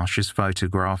 Marcia's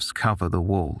photographs cover the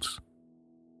walls.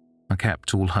 I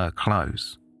kept all her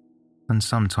clothes, and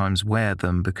sometimes wear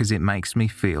them because it makes me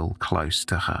feel close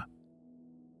to her.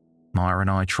 Maya and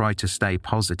I try to stay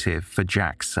positive for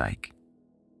Jack's sake.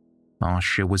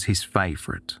 Marcia was his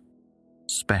favourite,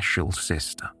 special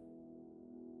sister.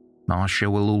 Marcia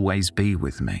will always be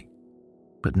with me,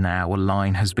 but now a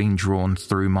line has been drawn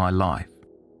through my life.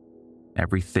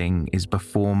 Everything is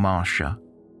before Marcia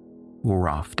or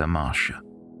after Marcia.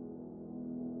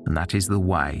 And that is the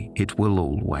way it will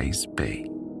always be.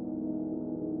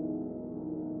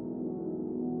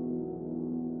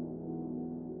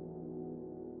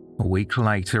 A week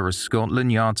later, a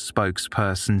Scotland Yard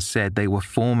spokesperson said they were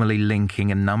formally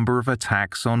linking a number of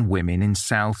attacks on women in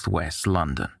southwest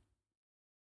London.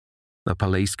 The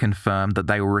police confirmed that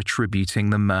they were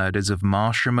attributing the murders of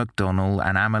Marcia McDonnell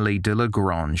and Amelie de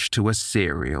Lagrange to a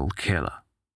serial killer.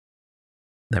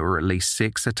 There were at least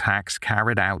 6 attacks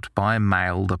carried out by a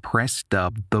male the press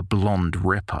dubbed the Blonde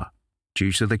Ripper,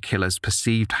 due to the killer's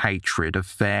perceived hatred of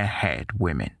fair-haired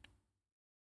women.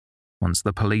 Once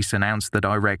the police announced the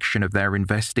direction of their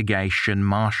investigation,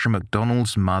 Marcia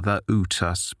McDonnell's mother,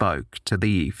 Uta, spoke to the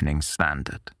Evening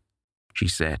Standard. She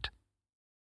said,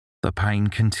 "The pain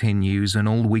continues and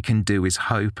all we can do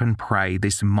is hope and pray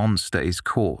this monster is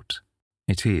caught.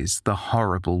 It is the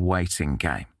horrible waiting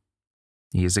game.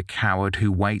 He is a coward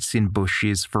who waits in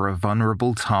bushes for a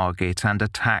vulnerable target and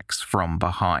attacks from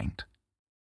behind.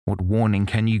 What warning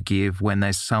can you give when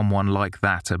there's someone like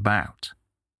that about?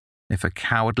 If a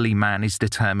cowardly man is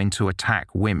determined to attack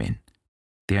women,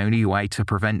 the only way to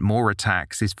prevent more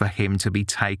attacks is for him to be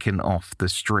taken off the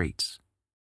streets.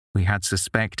 We had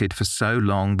suspected for so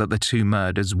long that the two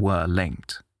murders were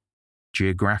linked.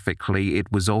 Geographically,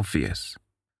 it was obvious.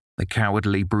 The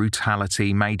cowardly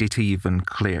brutality made it even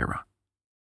clearer.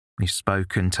 We've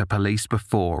spoken to police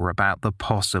before about the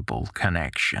possible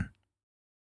connection.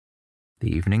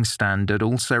 The Evening Standard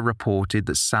also reported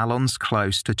that salons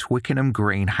close to Twickenham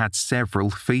Green had several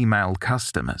female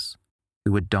customers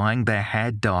who were dyeing their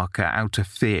hair darker out of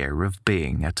fear of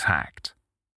being attacked.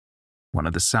 One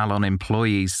of the salon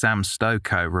employees, Sam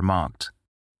Stoko, remarked,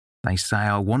 "They say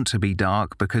I want to be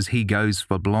dark because he goes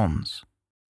for blondes.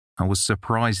 I was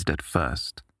surprised at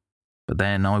first, but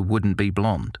then I wouldn't be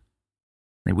blonde.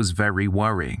 It was very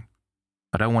worrying.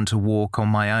 I don't want to walk on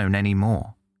my own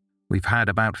anymore. We've had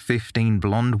about 15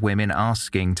 blonde women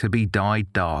asking to be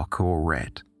dyed dark or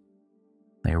red.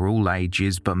 They are all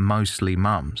ages but mostly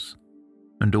mums,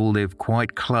 and all live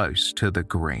quite close to the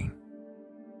Green."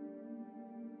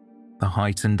 The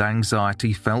heightened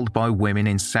anxiety felt by women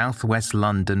in southwest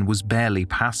London was barely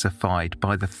pacified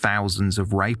by the thousands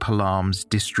of rape alarms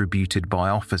distributed by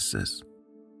officers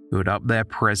who had upped their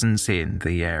presence in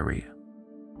the area.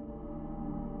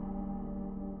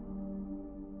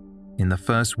 In the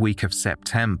first week of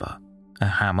September, a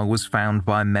hammer was found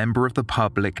by a member of the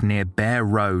public near Bear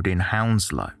Road in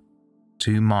Hounslow,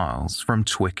 2 miles from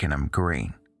Twickenham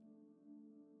Green.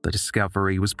 The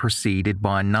discovery was preceded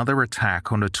by another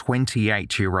attack on a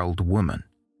 28-year-old woman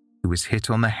who was hit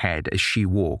on the head as she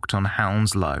walked on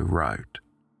Hounslow Road.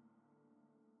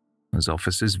 As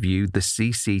officers viewed the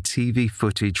CCTV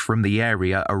footage from the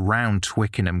area around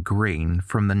Twickenham Green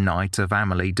from the night of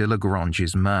Amélie de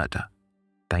Lagrange's murder,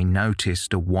 they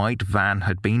noticed a white van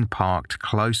had been parked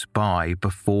close by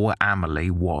before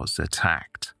Amélie was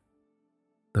attacked.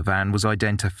 The van was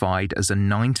identified as a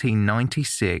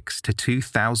 1996 to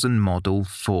 2000 model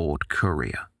Ford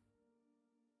Courier.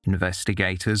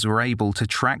 Investigators were able to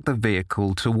track the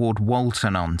vehicle toward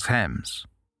Walton-on-Thames,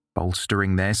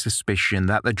 bolstering their suspicion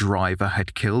that the driver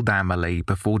had killed Amélie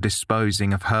before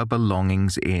disposing of her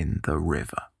belongings in the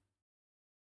river.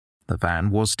 The van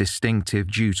was distinctive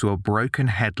due to a broken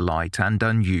headlight and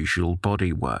unusual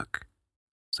bodywork.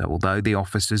 So although the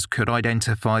officers could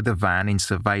identify the van in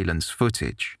surveillance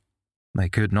footage, they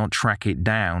could not track it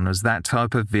down as that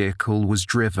type of vehicle was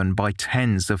driven by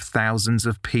tens of thousands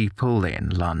of people in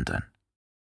London.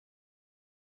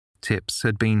 Tips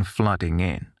had been flooding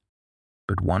in,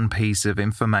 but one piece of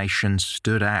information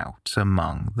stood out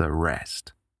among the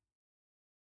rest.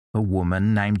 A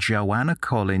woman named Joanna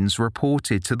Collins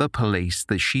reported to the police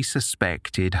that she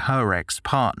suspected her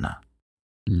ex-partner,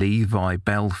 Levi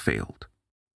Belfield,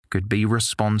 could be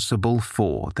responsible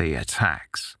for the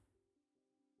attacks.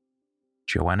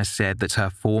 Joanna said that her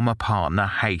former partner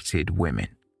hated women.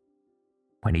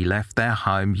 When he left their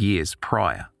home years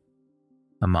prior,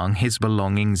 among his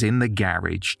belongings in the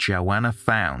garage, Joanna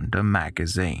found a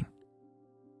magazine.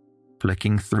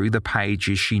 Flicking through the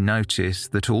pages, she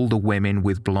noticed that all the women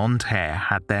with blonde hair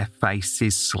had their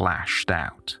faces slashed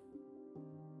out.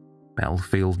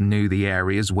 Belfield knew the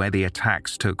areas where the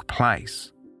attacks took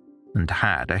place and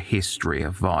had a history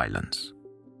of violence.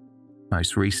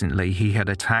 Most recently, he had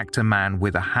attacked a man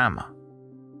with a hammer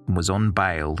and was on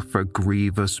bail for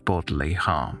grievous bodily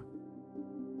harm.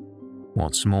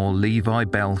 What's more, Levi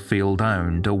Belfield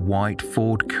owned a white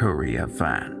Ford Courier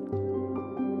van.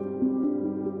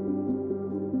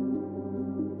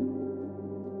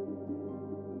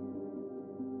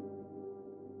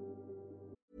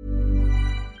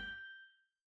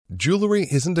 Jewelry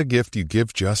isn't a gift you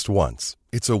give just once.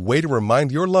 It's a way to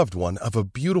remind your loved one of a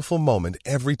beautiful moment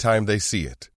every time they see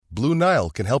it. Blue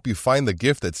Nile can help you find the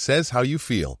gift that says how you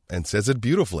feel and says it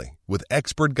beautifully, with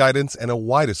expert guidance and a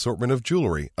wide assortment of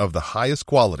jewelry of the highest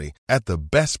quality at the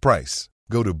best price.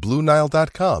 Go to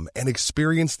BlueNile.com and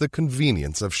experience the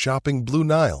convenience of shopping Blue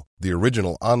Nile, the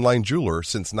original online jeweler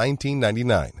since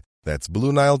 1999. That's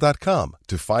BlueNile.com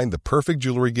to find the perfect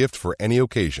jewelry gift for any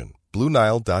occasion.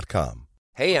 BlueNile.com.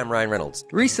 Hey, I'm Ryan Reynolds.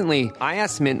 Recently, I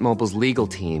asked Mint Mobile's legal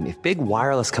team if big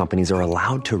wireless companies are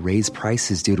allowed to raise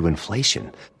prices due to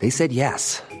inflation. They said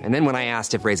yes. And then when I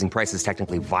asked if raising prices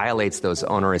technically violates those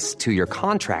onerous 2-year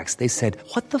contracts, they said,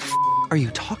 "What the f*** are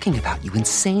you talking about, you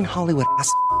insane Hollywood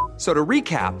ass?" So to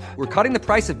recap, we're cutting the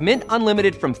price of Mint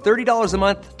Unlimited from $30 a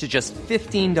month to just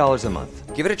 $15 a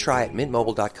month. Give it a try at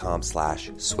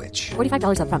mintmobile.com/switch.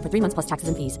 $45 up front for 3 months plus taxes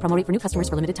and fees. Promo rate for new customers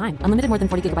for limited time. Unlimited more than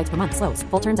 40 gigabytes per month. Slows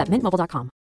full terms at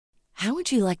mintmobile.com. How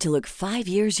would you like to look 5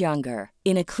 years younger?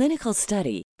 In a clinical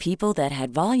study, people that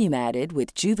had volume added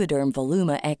with Juvederm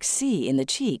Voluma XC in the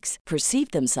cheeks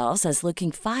perceived themselves as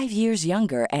looking 5 years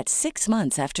younger at 6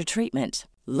 months after treatment.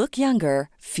 Look younger,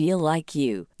 feel like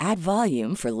you. Add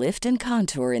volume for lift and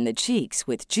contour in the cheeks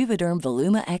with Juvederm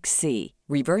Voluma XC.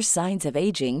 Reverse signs of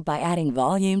aging by adding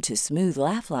volume to smooth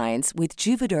laugh lines with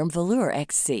Juvederm Volure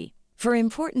XC. For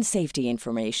important safety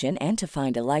information and to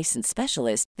find a licensed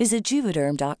specialist, visit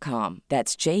Juvederm.com.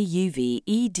 That's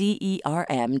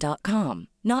JUVEDERM.com.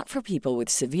 Not for people with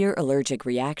severe allergic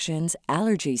reactions,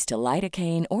 allergies to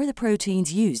lidocaine, or the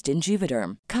proteins used in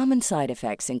Juvederm. Common side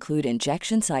effects include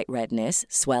injection site redness,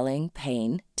 swelling,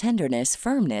 pain, tenderness,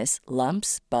 firmness,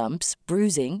 lumps, bumps,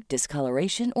 bruising,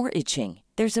 discoloration, or itching.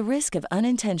 There's a risk of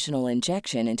unintentional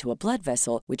injection into a blood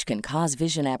vessel, which can cause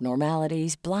vision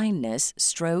abnormalities, blindness,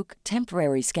 stroke,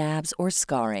 temporary scabs, or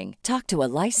scarring. Talk to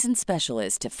a licensed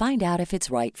specialist to find out if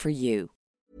it's right for you.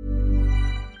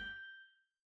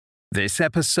 This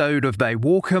episode of They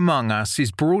Walk Among Us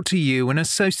is brought to you in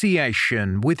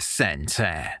association with Scent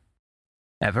Air.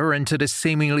 Ever entered a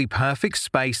seemingly perfect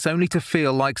space only to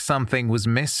feel like something was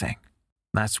missing?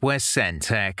 That's where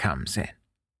Scent Air comes in.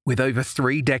 With over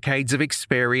 3 decades of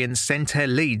experience, Scent Air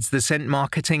leads the scent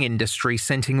marketing industry,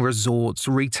 scenting resorts,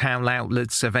 retail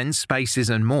outlets, event spaces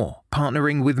and more,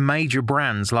 partnering with major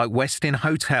brands like Westin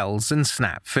Hotels and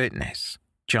Snap Fitness.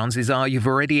 Chances are you've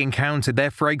already encountered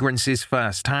their fragrances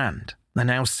firsthand, and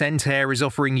now Scent Air is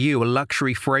offering you a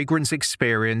luxury fragrance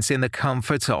experience in the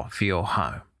comfort of your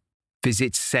home.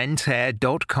 Visit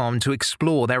scentair.com to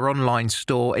explore their online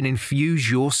store and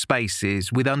infuse your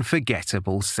spaces with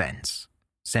unforgettable scents.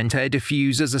 Scent Air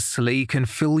diffusers are sleek and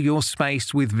fill your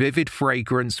space with vivid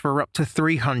fragrance for up to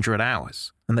 300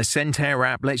 hours. And the Scent Air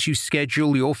app lets you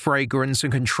schedule your fragrance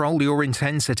and control your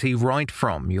intensity right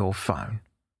from your phone.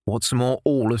 What's more,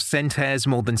 all of Scent Air's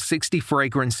more than 60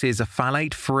 fragrances are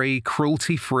phthalate-free,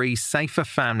 cruelty-free, safe for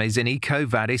families and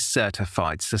EcoVadis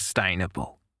certified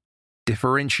sustainable.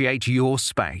 Differentiate your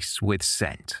space with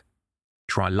scent.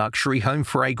 Try luxury home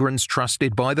fragrance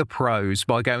trusted by the pros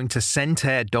by going to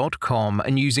scentair.com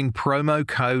and using promo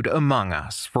code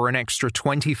AMONGUS for an extra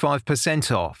 25%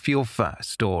 off your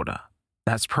first order.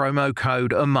 That's promo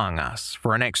code AMONGUS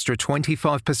for an extra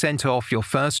 25% off your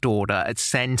first order at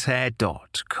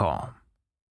scentair.com.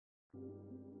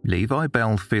 Levi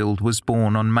Belfield was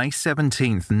born on May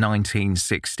 17,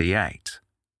 1968,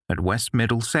 at West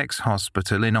Middlesex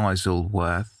Hospital in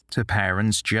Isleworth, to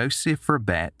parents Joseph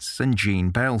Rebetz and Jean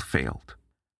Belfield,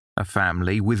 a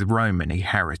family with Romany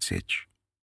heritage.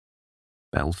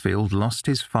 Belfield lost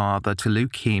his father to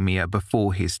leukemia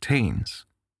before his teens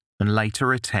and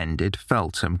later attended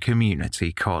Feltham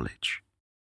Community College.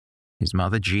 His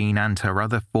mother Jean and her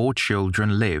other 4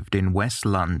 children lived in West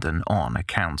London on a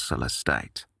council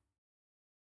estate.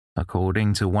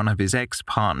 According to one of his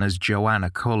ex-partners, Joanna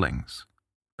Collins,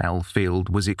 Belfield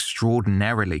was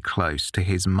extraordinarily close to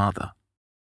his mother.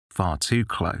 Far too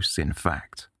close, in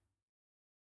fact.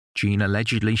 Jean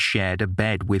allegedly shared a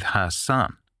bed with her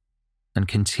son and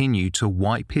continued to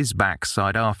wipe his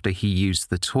backside after he used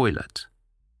the toilet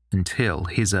until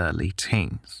his early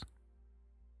teens.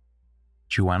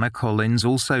 Joanna Collins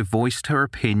also voiced her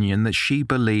opinion that she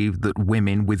believed that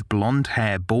women with blonde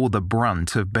hair bore the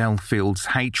brunt of Belfield's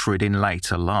hatred in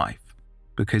later life,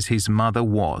 because his mother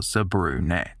was a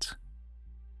brunette.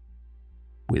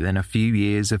 Within a few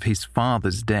years of his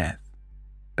father's death,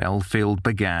 Belfield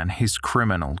began his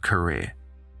criminal career.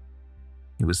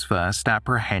 He was first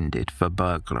apprehended for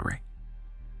burglary.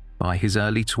 By his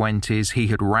early 20s, he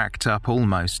had racked up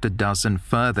almost a dozen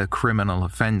further criminal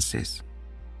offences,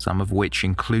 some of which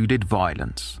included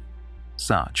violence,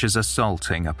 such as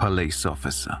assaulting a police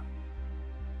officer.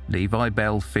 Levi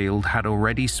Belfield had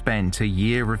already spent a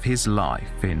year of his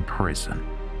life in prison.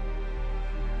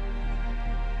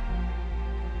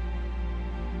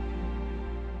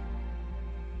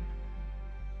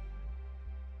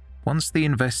 Once the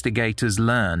investigators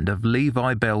learned of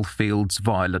Levi Belfield's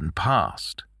violent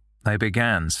past, they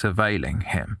began surveilling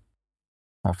him.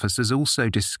 Officers also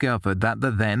discovered that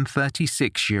the then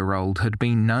 36-year-old had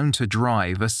been known to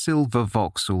drive a silver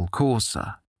Vauxhall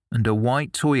Corsa and a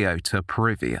white Toyota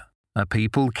Previa, a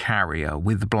people carrier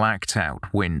with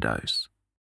blacked-out windows.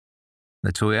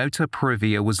 The Toyota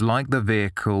Previa was like the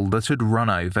vehicle that had run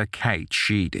over Kate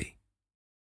Sheedy.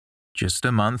 Just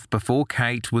a month before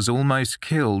Kate was almost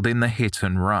killed in the hit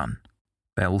and run,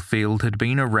 Belfield had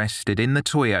been arrested in the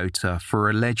Toyota for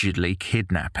allegedly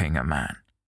kidnapping a man.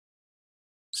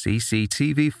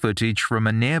 CCTV footage from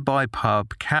a nearby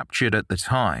pub captured at the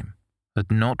time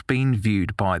had not been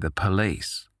viewed by the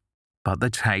police, but the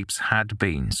tapes had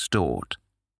been stored.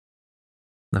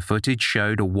 The footage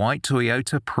showed a white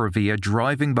Toyota Previa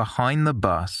driving behind the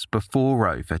bus before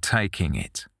overtaking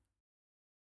it.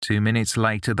 2 minutes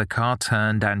later, the car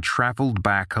turned and travelled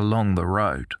back along the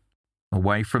road,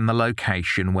 away from the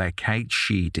location where Kate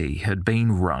Sheedy had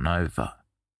been run over.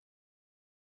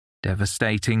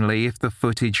 Devastatingly, if the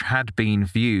footage had been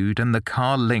viewed and the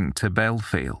car linked to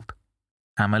Belfield,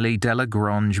 Amélie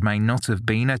Delagrange may not have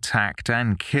been attacked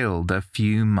and killed a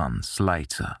few months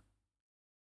later.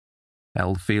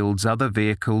 Belfield's other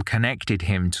vehicle connected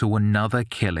him to another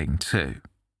killing too.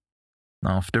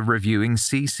 After reviewing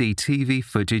CCTV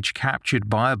footage captured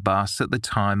by a bus at the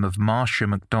time of Marsha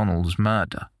McDonald's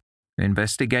murder,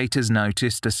 investigators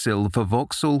noticed a silver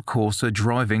Vauxhall Corsa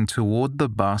driving toward the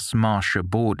bus Marsha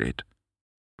boarded,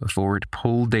 before it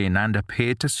pulled in and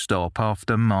appeared to stop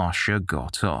after Marsha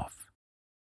got off.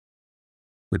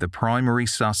 With a primary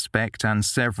suspect and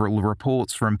several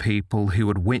reports from people who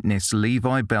had witnessed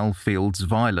Levi Belfield's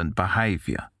violent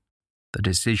behaviour, the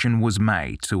decision was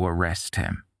made to arrest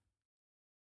him.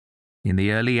 In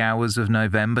the early hours of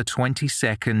November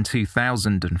 22,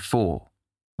 2004,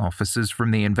 officers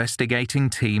from the investigating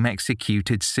team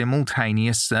executed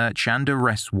simultaneous search and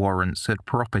arrest warrants at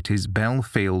properties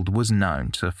Belfield was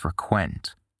known to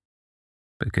frequent.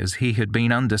 Because he had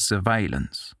been under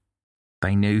surveillance,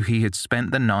 they knew he had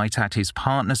spent the night at his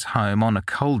partner's home on a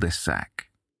cul-de-sac,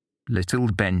 Little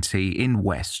Benty in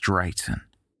West Drayton.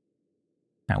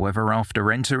 However,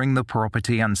 after entering the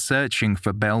property and searching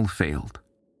for Belfield,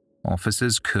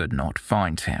 officers could not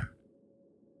find him.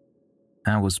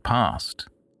 Hours passed,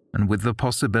 and with the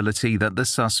possibility that the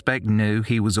suspect knew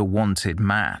he was a wanted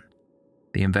man,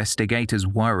 the investigators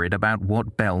worried about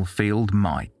what Belfield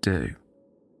might do.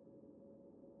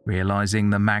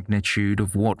 Realizing the magnitude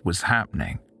of what was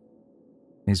happening,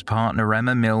 his partner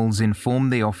Emma Mills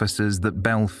informed the officers that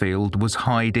Belfield was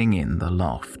hiding in the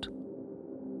loft.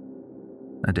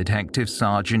 A detective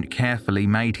sergeant carefully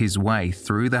made his way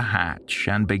through the hatch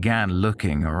and began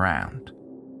looking around.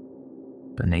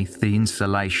 Beneath the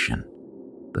insulation,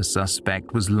 the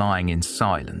suspect was lying in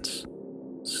silence,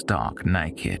 stark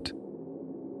naked.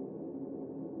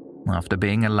 After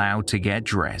being allowed to get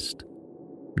dressed,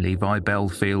 Levi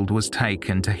Belfield was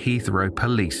taken to Heathrow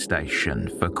Police Station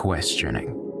for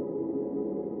questioning.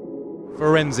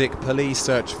 Forensic police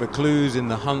search for clues in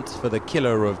the hunt for the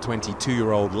killer of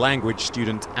 22-year-old language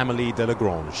student Amélie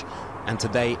Delagrange. And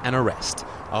today an arrest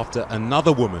after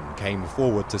another woman came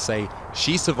forward to say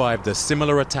she survived a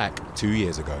similar attack 2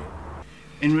 years ago.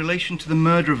 In relation to the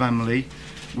murder of Amélie,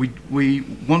 we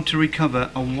want to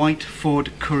recover a white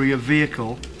Ford Courier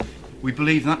vehicle. We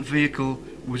believe that vehicle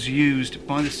was used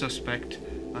by the suspect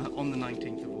on the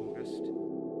 19th of August.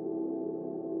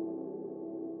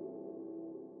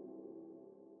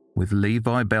 With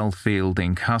Levi Belfield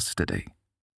in custody,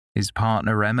 his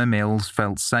partner Emma Mills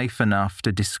felt safe enough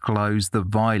to disclose the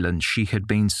violence she had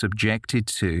been subjected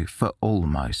to for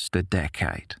almost a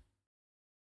decade.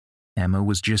 Emma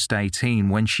was just 18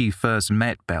 when she first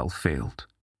met Belfield,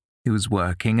 who was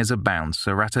working as a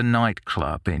bouncer at a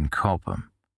nightclub in Cobham.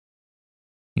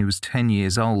 He was 10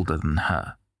 years older than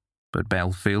her, but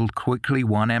Belfield quickly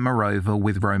won Emma over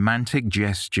with romantic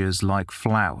gestures like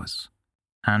flowers,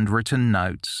 handwritten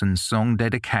notes and song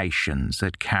dedications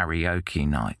at karaoke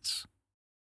nights.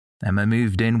 Emma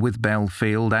moved in with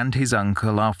Belfield and his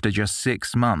uncle after just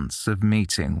 6 months of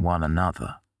meeting one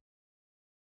another.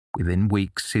 Within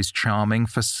weeks, his charming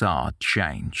facade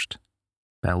changed.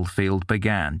 Belfield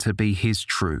began to be his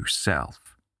true self.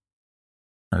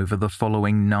 Over the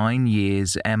following 9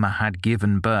 years, Emma had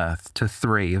given birth to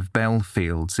 3 of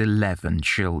Belfield's 11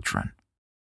 children.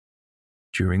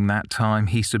 During that time,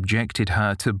 he subjected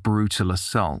her to brutal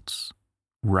assaults,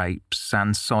 rapes,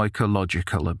 and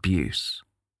psychological abuse.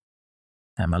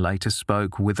 Emma later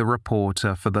spoke with a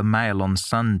reporter for the Mail on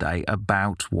Sunday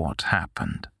about what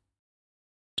happened,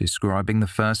 describing the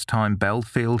first time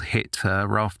Belfield hit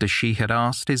her after she had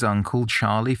asked his uncle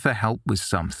Charlie for help with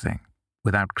something,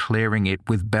 without clearing it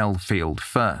with Belfield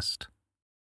first.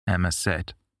 Emma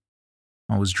said,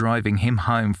 "I was driving him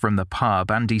home from the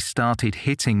pub and he started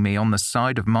hitting me on the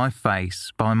side of my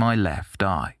face by my left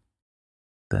eye.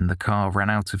 Then the car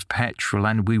ran out of petrol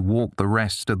and we walked the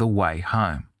rest of the way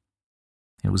home.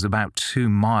 It was about 2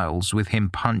 miles with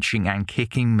him punching and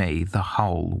kicking me the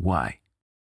whole way.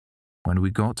 When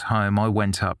we got home, I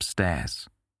went upstairs.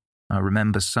 I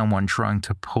remember someone trying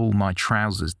to pull my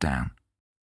trousers down.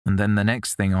 And then the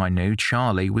next thing I knew,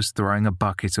 Charlie was throwing a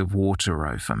bucket of water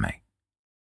over me.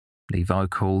 Levi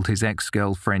called his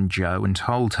ex-girlfriend Jo and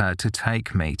told her to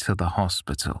take me to the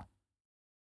hospital.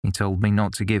 He told me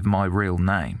not to give my real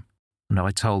name, and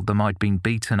I told them I'd been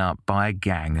beaten up by a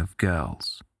gang of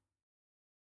girls.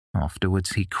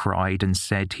 Afterwards, he cried and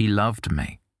said he loved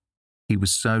me. He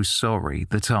was so sorry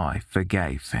that I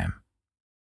forgave him.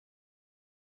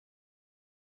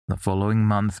 The following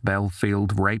month,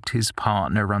 Belfield raped his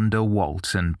partner under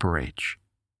Walton Bridge.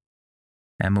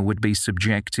 Emma would be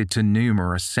subjected to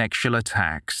numerous sexual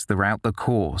attacks throughout the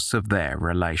course of their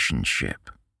relationship.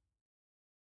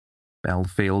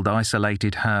 Belfield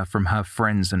isolated her from her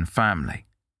friends and family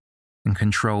and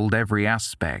controlled every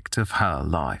aspect of her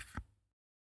life.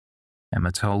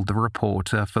 Emma told the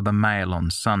reporter for the Mail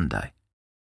on Sunday,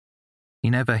 "He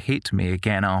never hit me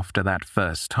again after that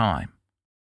first time,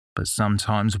 but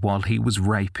sometimes while he was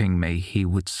raping me, he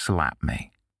would slap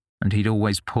me, and he'd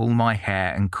always pull my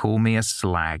hair and call me a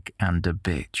slag and a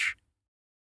bitch.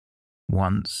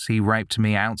 Once he raped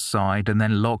me outside and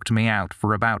then locked me out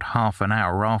for about half an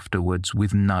hour afterwards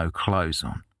with no clothes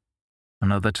on.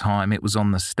 Another time it was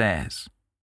on the stairs,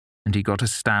 and he got a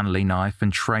Stanley knife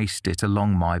and traced it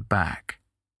along my back.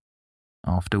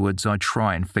 Afterwards I'd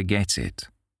try and forget it.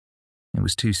 It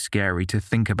was too scary to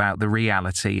think about the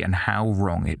reality and how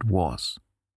wrong it was.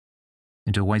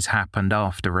 It always happened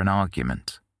after an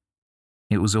argument.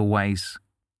 It was always,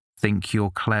 'Think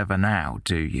you're clever now,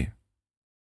 do you?'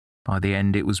 By the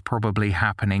end it was probably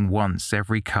happening once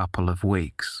every couple of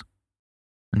weeks,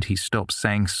 and he stopped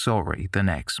saying sorry the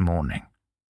next morning."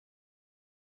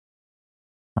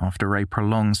 After a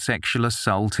prolonged sexual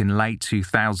assault in late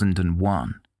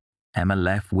 2001, Emma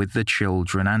left with the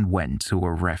children and went to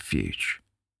a refuge.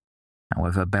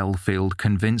 However, Belfield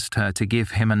convinced her to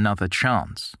give him another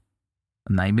chance,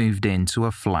 and they moved into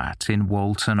a flat in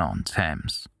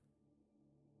Walton-on-Thames.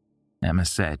 Emma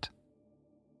said,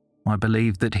 "I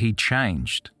believed that he'd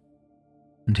changed,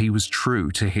 and he was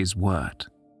true to his word.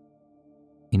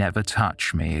 He never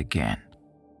touched me again."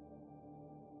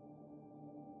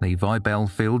 Levi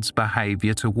Belfield's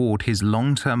behaviour toward his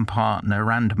long-term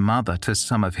partner and mother to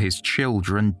some of his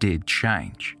children did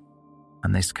change,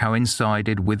 and this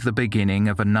coincided with the beginning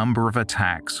of a number of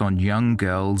attacks on young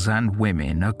girls and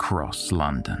women across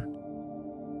London.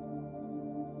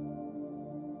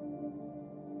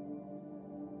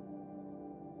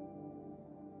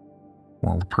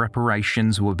 While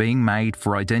preparations were being made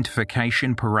for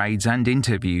identification parades and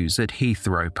interviews at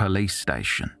Heathrow Police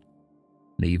Station,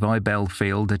 Levi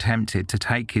Belfield attempted to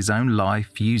take his own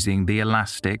life using the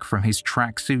elastic from his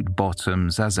tracksuit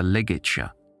bottoms as a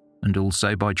ligature, and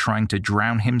also by trying to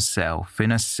drown himself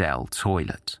in a cell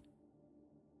toilet.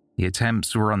 The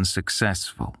attempts were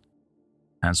unsuccessful,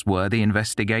 as were the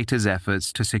investigators'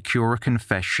 efforts to secure a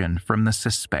confession from the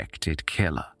suspected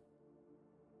killer.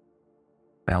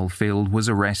 Belfield was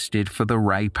arrested for the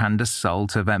rape and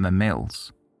assault of Emma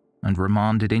Mills and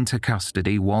remanded into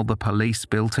custody while the police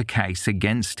built a case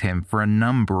against him for a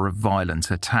number of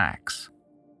violent attacks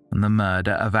and the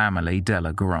murder of Amélie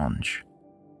Delagrange.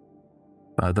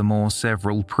 Furthermore,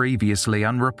 several previously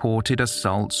unreported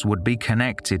assaults would be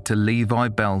connected to Levi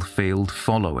Belfield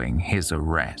following his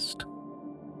arrest.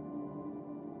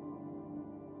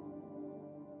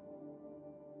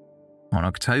 On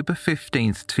October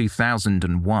 15,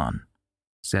 2001,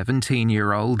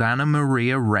 17-year-old Anna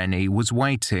Maria Rennie was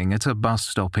waiting at a bus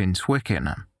stop in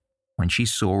Twickenham when she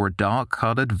saw a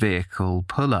dark-coloured vehicle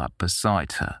pull up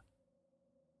beside her.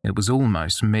 It was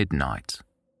almost midnight.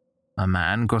 A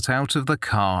man got out of the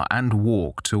car and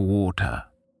walked toward her.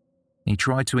 He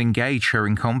tried to engage her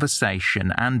in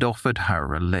conversation and offered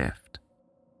her a lift.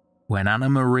 When Anna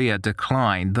Maria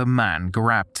declined, the man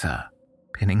grabbed her,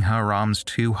 pinning her arms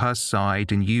to her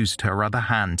side, and used her other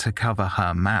hand to cover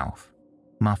her mouth,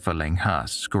 muffling her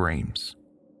screams.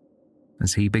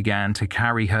 As he began to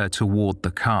carry her toward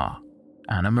the car,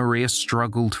 Anna Maria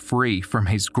struggled free from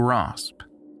his grasp,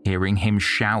 hearing him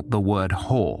shout the word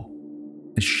whore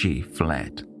as she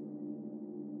fled.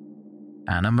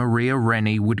 Anna Maria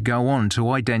Rennie would go on to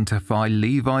identify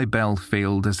Levi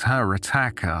Belfield as her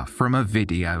attacker from a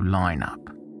video lineup.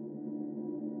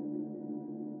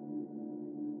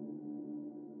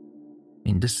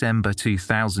 In December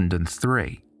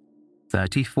 2003,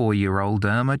 34-year-old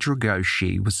Irma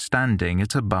Dragoshi was standing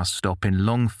at a bus stop in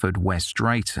Longford, West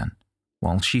Drayton,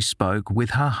 while she spoke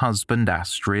with her husband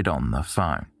Astrid on the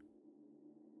phone.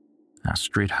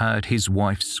 Astrid heard his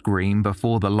wife scream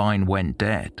before the line went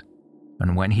dead,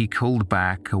 and when he called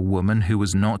back, a woman who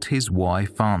was not his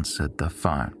wife answered the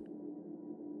phone.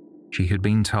 She had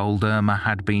been told Irma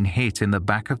had been hit in the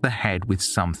back of the head with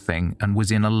something and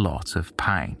was in a lot of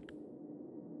pain.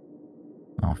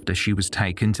 After she was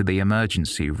taken to the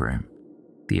emergency room,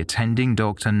 the attending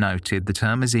doctor noted that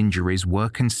Irma's injuries were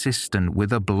consistent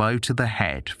with a blow to the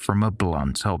head from a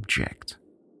blunt object.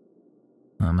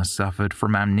 Irma suffered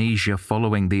from amnesia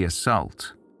following the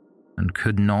assault and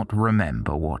could not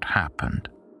remember what happened.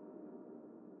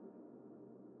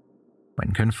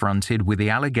 When confronted with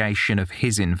the allegation of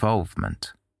his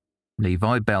involvement,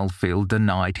 Levi Bellfield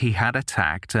denied he had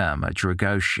attacked Irma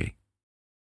Dragoshi.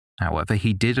 However,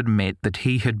 he did admit that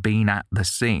he had been at the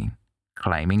scene,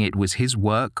 claiming it was his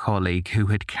work colleague who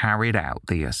had carried out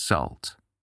the assault.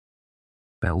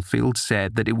 Bellfield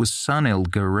said that it was Sunil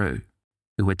Guru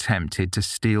who attempted to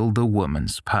steal the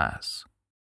woman's purse.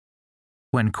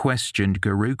 When questioned,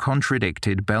 Guru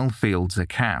contradicted Bellfield's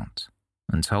account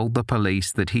and told the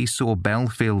police that he saw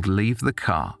Bellfield leave the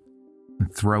car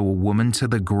and throw a woman to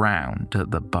the ground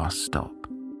at the bus stop.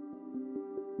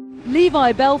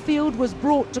 Levi Bellfield was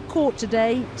brought to court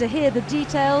today to hear the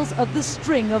details of the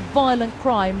string of violent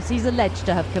crimes he's alleged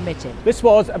to have committed. This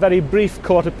was a very brief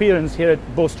court appearance here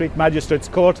at Bow Street Magistrates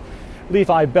Court.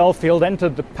 Levi Bellfield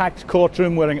entered the packed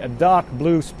courtroom wearing a dark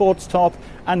blue sports top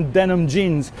and denim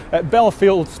jeans.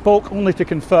 Bellfield spoke only to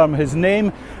confirm his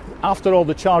name. After all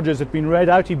the charges had been read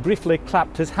out, he briefly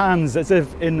clapped his hands as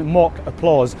if in mock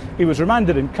applause. He was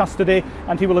remanded in custody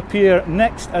and he will appear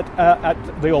next at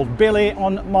the Old Bailey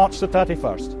on March the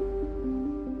 31st.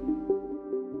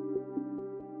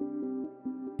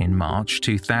 In March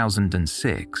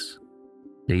 2006,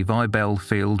 Levi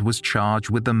Bellfield was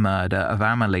charged with the murder of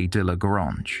Amélie de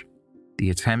Lagrange, the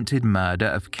attempted murder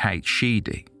of Kate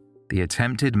Sheedy, the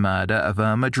attempted murder of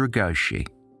Irma Dragoshi,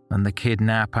 and the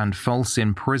kidnap and false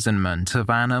imprisonment of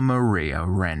Anna Maria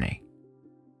Rennie.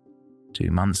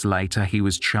 2 months later, he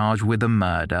was charged with the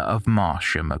murder of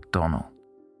Marsha McDonnell.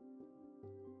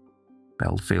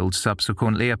 Bellfield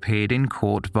subsequently appeared in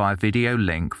court via video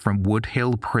link from Wood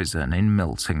Hill Prison in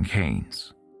Milton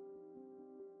Keynes.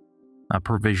 A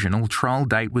provisional trial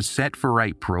date was set for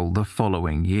April the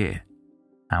following year.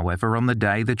 However, on the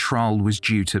day the trial was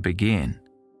due to begin,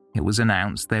 it was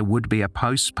announced there would be a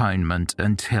postponement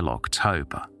until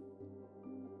October.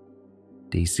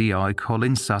 DCI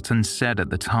Colin Sutton said at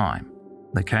the time,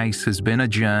 the case has been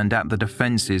adjourned at the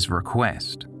defence's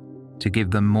request to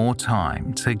give them more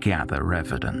time to gather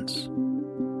evidence.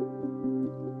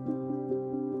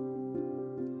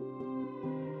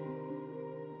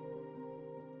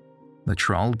 The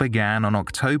trial began on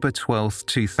October 12,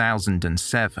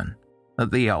 2007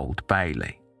 at the Old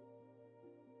Bailey.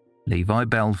 Levi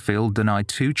Bellfield denied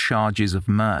 2 charges of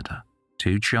murder,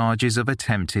 2 charges of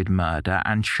attempted murder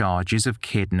and charges of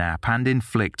kidnap and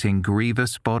inflicting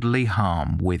grievous bodily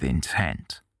harm with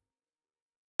intent.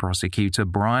 Prosecutor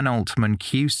Brian Altman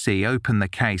QC opened the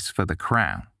case for the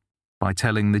Crown by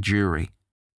telling the jury,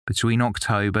 between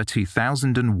October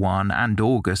 2001 and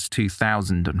August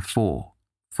 2004,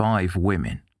 5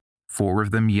 women, 4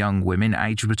 of them young women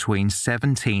aged between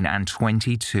 17 and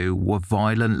 22, were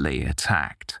violently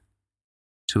attacked.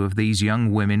 2 of these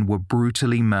young women were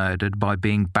brutally murdered by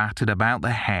being battered about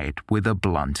the head with a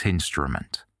blunt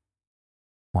instrument.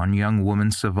 1 young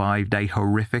woman survived a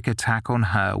horrific attack on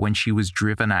her when she was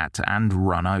driven at and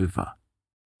run over.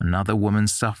 Another woman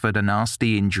suffered a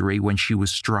nasty injury when she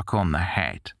was struck on the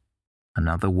head.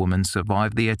 Another woman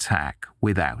survived the attack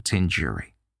without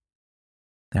injury.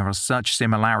 There are such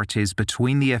similarities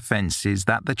between the offences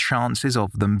that the chances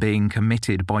of them being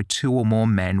committed by 2 or more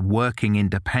men working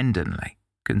independently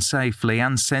can safely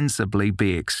and sensibly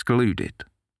be excluded,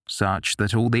 such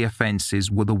that all the offences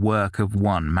were the work of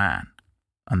 1 man,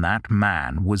 and that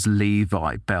man was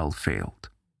Levi Bellfield.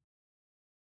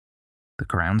 The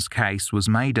Crown's case was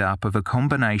made up of a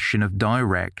combination of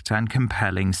direct and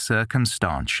compelling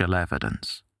circumstantial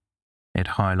evidence. It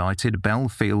highlighted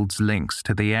Bellfield's links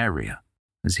to the area,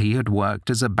 as he had worked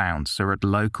as a bouncer at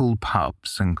local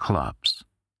pubs and clubs.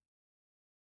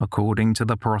 According to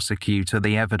the prosecutor,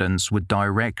 the evidence would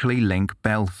directly link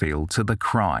Bellfield to the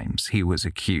crimes he was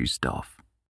accused of.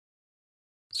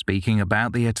 Speaking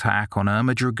about the attack on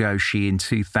Irma Dragoshi in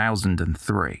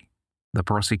 2003, the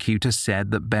prosecutor said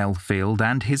that Bellfield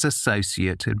and his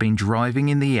associate had been driving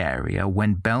in the area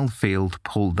when Bellfield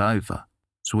pulled over,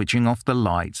 switching off the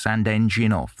lights and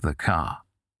engine off the car.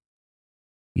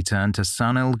 He turned to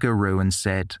Sunil Guru and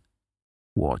said,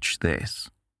 "Watch this."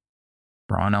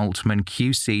 Brian Altman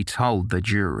QC told the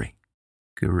jury.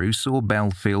 Guru saw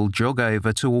Bellfield jog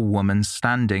over to a woman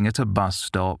standing at a bus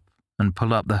stop and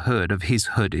pull up the hood of his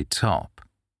hooded top.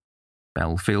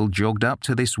 Bellfield jogged up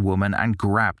to this woman and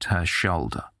grabbed her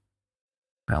shoulder.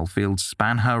 Belfield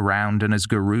span her round, and as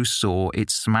Guru saw, it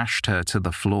smashed her to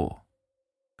the floor.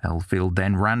 Belfield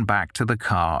then ran back to the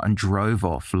car and drove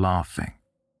off laughing.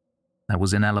 There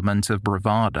was an element of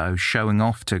bravado showing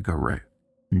off to Guru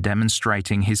and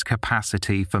demonstrating his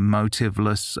capacity for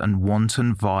motiveless and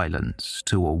wanton violence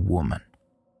to a woman.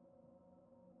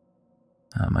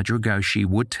 Irma Dragoshi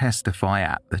would testify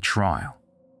at the trial.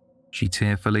 She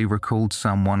tearfully recalled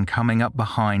someone coming up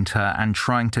behind her and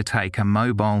trying to take a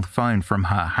mobile phone from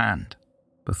her hand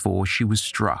before she was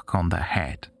struck on the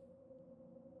head.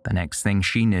 The next thing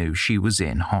she knew, she was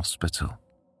in hospital.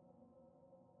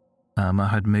 Irma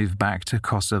had moved back to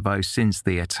Kosovo since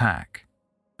the attack,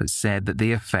 but said that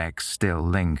the effects still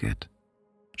lingered.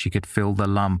 She could feel the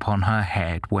lump on her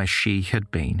head where she had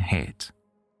been hit.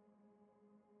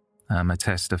 Irma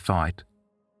testified,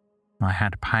 "I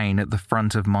had pain at the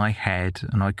front of my head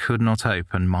and I could not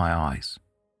open my eyes.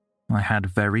 I had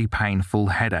very painful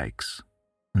headaches,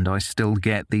 and I still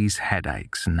get these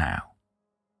headaches now."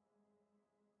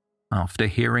 After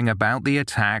hearing about the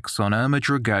attacks on Irma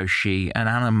Dragoshi and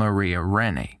Anna Maria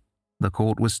Rennie, the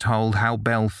court was told how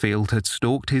Belfield had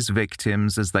stalked his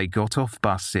victims as they got off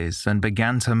buses and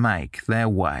began to make their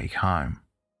way home.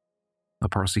 The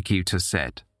prosecutor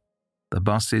said, "The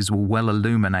buses were well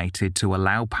illuminated to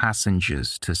allow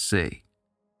passengers to see,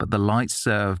 but the light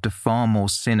served a far more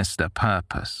sinister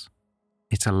purpose.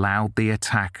 It allowed the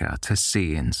attacker to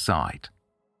see inside.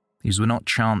 These were not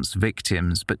chance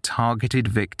victims, but targeted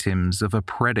victims of a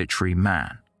predatory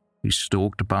man who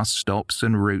stalked bus stops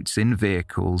and routes in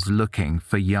vehicles looking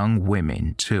for young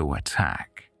women to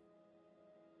attack."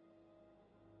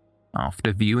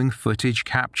 After viewing footage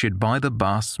captured by the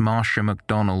bus Marsha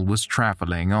McDonnell was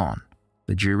travelling on,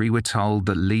 the jury were told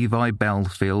that Levi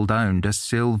Belfield owned a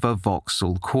silver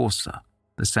Vauxhall Corsa,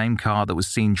 the same car that was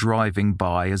seen driving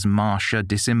by as Marsha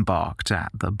disembarked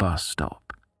at the bus stop.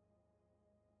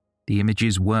 The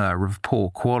images were of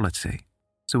poor quality,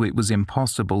 so it was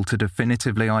impossible to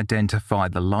definitively identify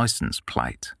the license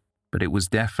plate, but it was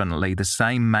definitely the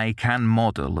same make and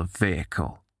model of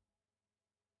vehicle.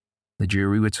 The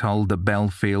jury were told that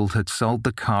Belfield had sold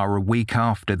the car a week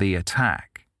after the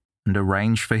attack and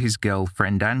arranged for his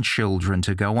girlfriend and children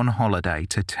to go on holiday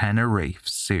to Tenerife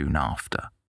soon after.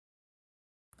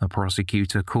 The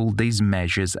prosecutor called these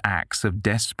measures acts of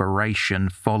desperation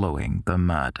following the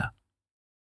murder.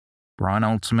 Brian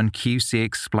Altman QC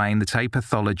explained that a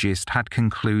pathologist had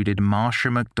concluded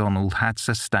Marsha McDonnell had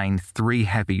sustained 3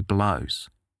 heavy blows,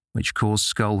 which caused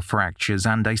skull fractures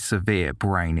and a severe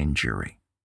brain injury.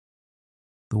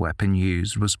 The weapon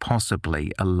used was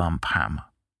possibly a lump hammer.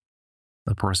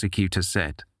 The prosecutor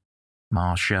said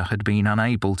Marsha had been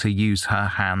unable to use her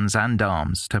hands and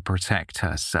arms to protect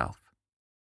herself.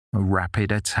 A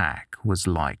rapid attack was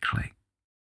likely.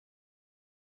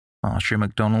 Marsha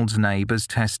McDonnell's neighbours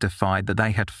testified that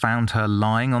they had found her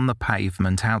lying on the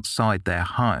pavement outside their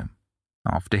home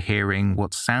after hearing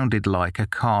what sounded like a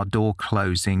car door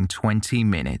closing 20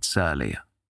 minutes earlier.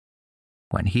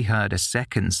 When he heard a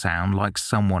second sound like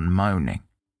someone moaning,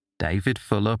 David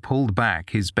Fuller pulled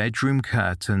back his bedroom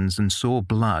curtains and saw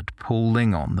blood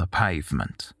pooling on the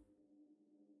pavement.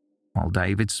 While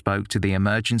David spoke to the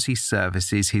emergency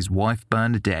services, his wife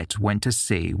Bernadette went to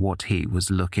see what he was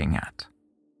looking at.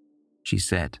 She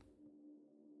said,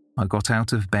 "I got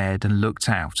out of bed and looked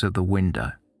out of the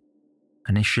window.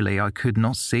 Initially, I could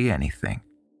not see anything.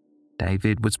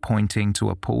 David was pointing to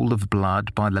a pool of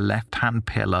blood by the left-hand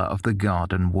pillar of the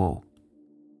garden wall.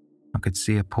 I could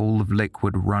see a pool of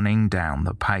liquid running down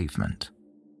the pavement.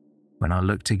 When I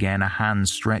looked again, a hand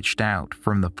stretched out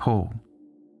from the pool,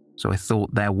 so I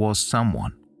thought there was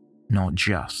someone, not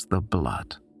just the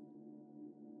blood."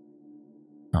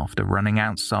 After running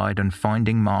outside and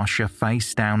finding Marsha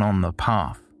face down on the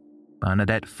path,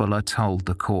 Bernadette Fuller told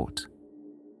the court.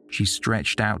 She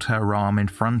stretched out her arm in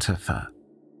front of her,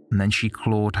 and then she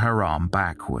clawed her arm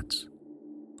backwards.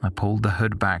 I pulled the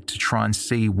hood back to try and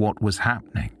see what was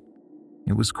happening.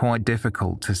 It was quite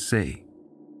difficult to see.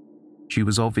 She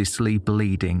was obviously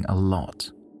bleeding a lot.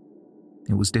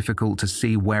 It was difficult to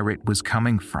see where it was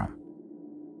coming from.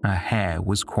 Her hair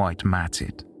was quite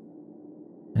matted.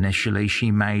 Initially,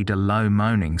 she made a low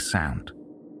moaning sound,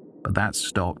 but that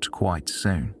stopped quite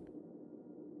soon.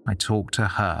 I talked to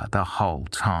her the whole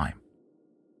time.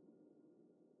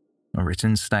 A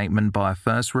written statement by a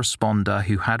first responder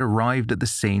who had arrived at the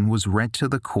scene was read to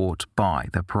the court by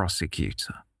the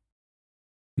prosecutor.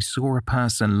 We saw a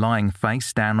person lying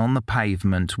face down on the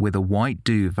pavement with a white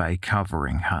duvet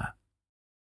covering her.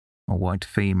 A white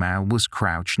female was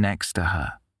crouched next to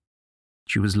her.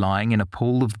 She was lying in a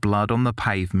pool of blood on the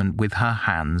pavement with her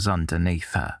hands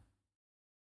underneath her.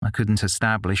 I couldn't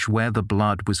establish where the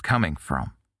blood was coming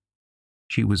from.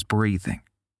 She was breathing,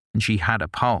 and she had a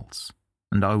pulse,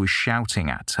 and I was shouting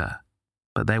at her,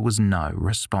 but there was no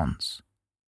response.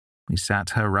 We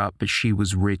sat her up, but she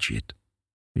was rigid,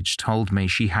 which told me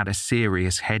she had a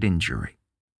serious head injury,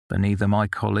 but neither my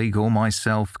colleague or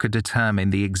myself could determine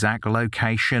the exact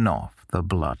location of the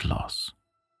blood loss.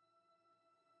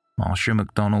 Marsha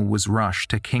McDonnell was rushed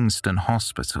to Kingston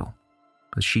Hospital,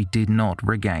 but she did not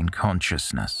regain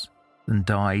consciousness and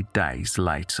died days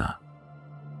later.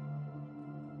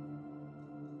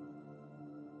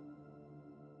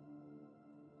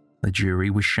 The jury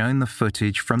was shown the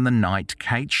footage from the night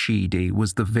Kate Sheedy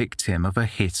was the victim of a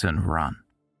hit and run.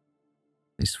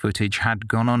 This footage had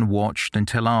gone unwatched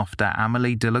until after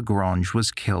Amélie Delagrange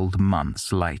was killed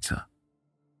months later.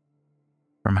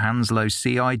 From Hounslow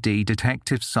CID,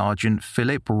 Detective Sergeant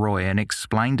Philip Royan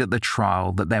explained at the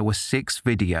trial that there were 6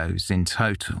 videos in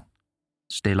total.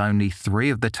 Still, only 3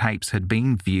 of the tapes had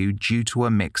been viewed due to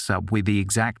a mix-up with the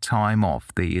exact time of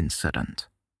the incident.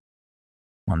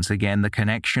 Once again, the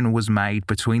connection was made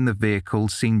between the vehicle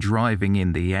seen driving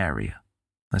in the area.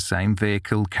 The same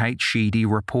vehicle Kate Sheedy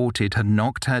reported had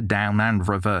knocked her down and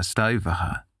reversed over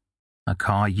her, a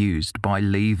car used by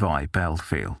Levi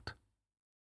Belfield.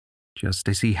 Just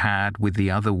as he had with the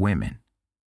other women,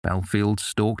 Belfield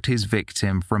stalked his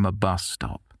victim from a bus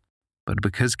stop, but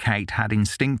because Kate had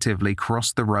instinctively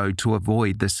crossed the road to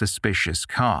avoid the suspicious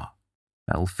car,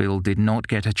 Belfield did not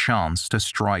get a chance to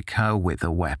strike her with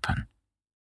a weapon.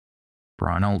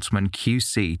 Brian Altman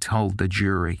QC told the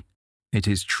jury, "It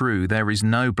is true there is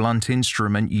no blunt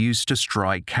instrument used to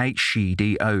strike Kate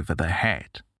Sheedy over the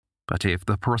head, but if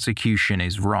the prosecution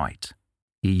is right,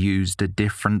 he used a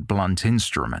different blunt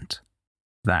instrument,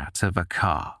 that of a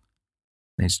car.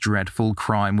 This dreadful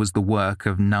crime was the work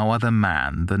of no other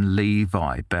man than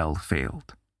Levi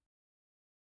Belfield."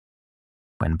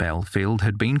 When Belfield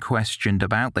had been questioned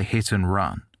about the hit and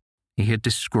run, he had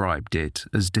described it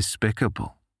as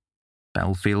despicable.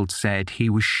 Belfield said he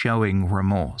was showing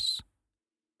remorse,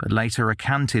 but later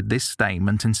recanted this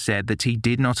statement and said that he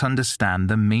did not understand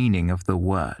the meaning of the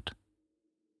word.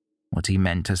 What he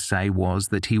meant to say was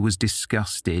that he was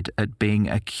disgusted at being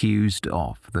accused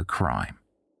of the crime.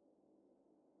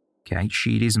 Kate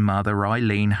Sheedy's mother,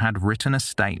 Eileen, had written a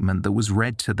statement that was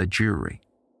read to the jury,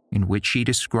 in which she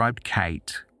described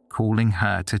Kate calling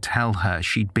her to tell her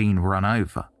she'd been run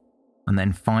over, and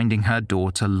then finding her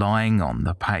daughter lying on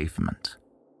the pavement.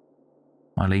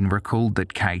 Eileen recalled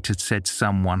that Kate had said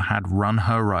someone had run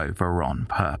her over on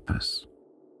purpose.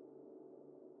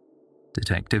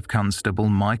 Detective Constable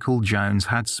Michael Jones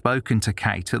had spoken to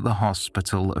Kate at the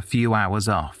hospital a few hours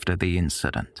after the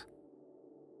incident.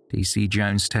 DC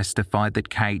Jones testified that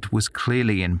Kate was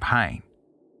clearly in pain,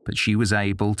 but she was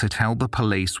able to tell the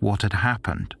police what had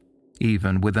happened,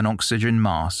 even with an oxygen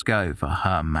mask over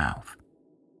her mouth.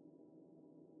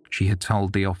 She had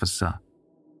told the officer,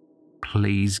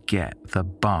 "Please get the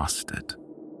bastard."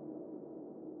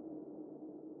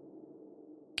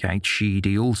 Kate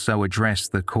Sheedy also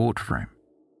addressed the courtroom,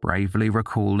 bravely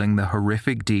recalling the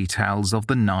horrific details of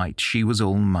the night she was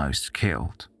almost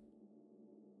killed.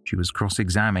 She was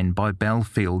cross-examined by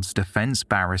Belfield's defense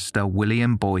barrister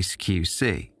William Boyce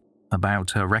QC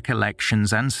about her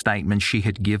recollections and statements she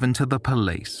had given to the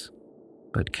police,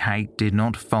 but Kate did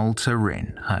not falter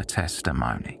in her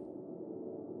testimony.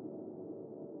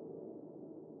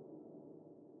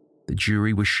 The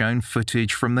jury was shown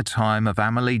footage from the time of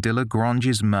Amélie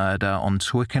Delagrange's murder on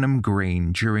Twickenham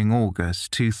Green during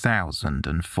August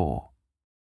 2004.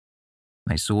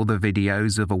 They saw the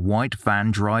videos of a white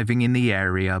van driving in the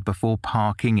area before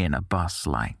parking in a bus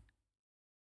lane.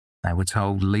 They were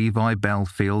told Levi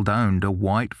Belfield owned a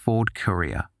white Ford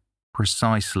Courier,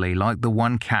 precisely like the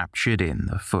one captured in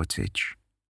the footage.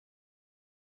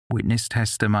 Witness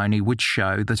testimony would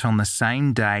show that on the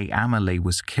same day Amélie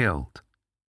was killed,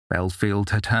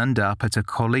 Belfield had turned up at a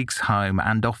colleague's home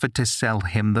and offered to sell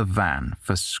him the van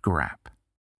for scrap.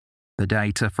 The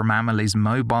data from Amélie's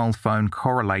mobile phone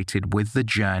correlated with the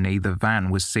journey the van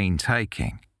was seen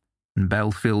taking, and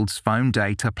Belfield's phone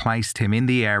data placed him in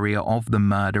the area of the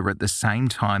murder at the same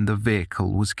time the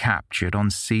vehicle was captured on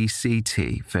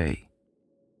CCTV.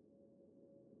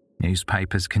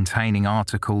 Newspapers containing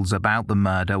articles about the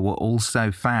murder were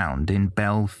also found in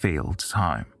Belfield's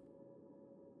home.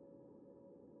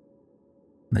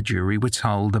 The jury were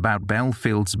told about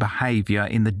Belfield's behaviour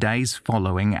in the days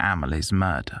following Amélie's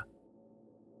murder.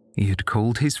 He had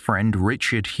called his friend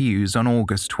Richard Hughes on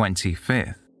August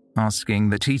 25th, asking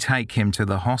that he take him to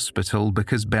the hospital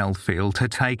because Belfield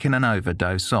had taken an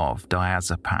overdose of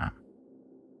diazepam.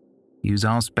 Hughes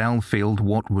asked Belfield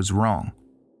what was wrong,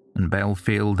 and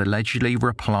Belfield allegedly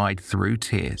replied through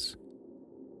tears,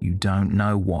 "You don't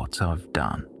know what I've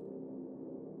done."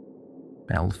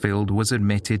 Belfield was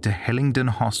admitted to Hillingdon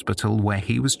Hospital where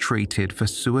he was treated for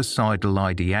suicidal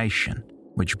ideation,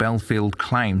 which Belfield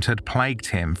claimed had plagued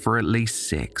him for at least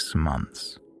 6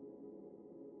 months.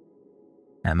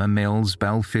 Emma Mills,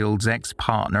 Belfield's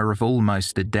ex-partner of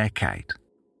almost a decade,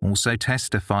 also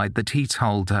testified that he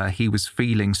told her he was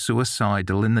feeling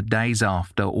suicidal in the days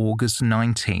after August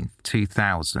 19,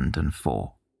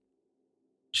 2004.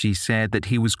 She said that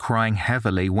he was crying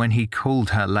heavily when he called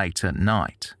her late at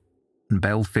night, and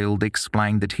Belfield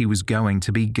explained that he was going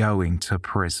to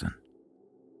prison.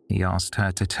 He asked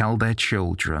her to tell their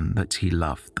children that he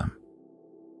loved them.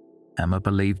 Emma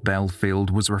believed Belfield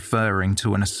was referring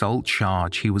to an assault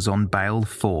charge he was on bail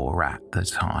for at the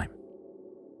time.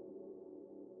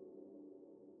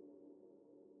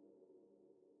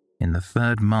 In the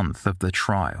 3rd month of the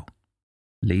trial,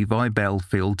 Levi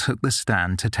Belfield took the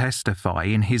stand to testify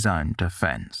in his own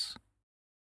defence.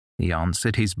 He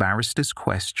answered his barrister's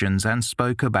questions and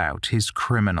spoke about his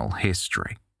criminal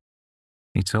history.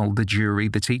 He told the jury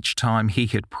that each time he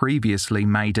had previously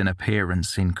made an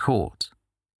appearance in court,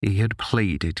 he had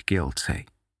pleaded guilty.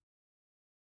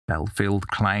 Belfield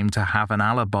claimed to have an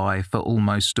alibi for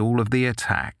almost all of the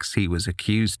attacks he was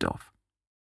accused of.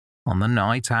 On the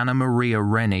night Anna Maria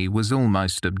Rennie was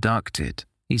almost abducted,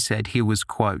 he said he was,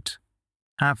 quote,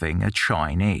 having a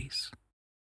Chinese.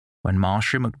 When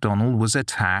Marsha McDonald was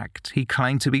attacked, he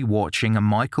claimed to be watching a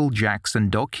Michael Jackson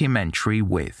documentary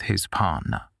with his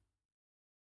partner.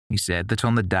 He said that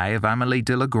on the day of Amélie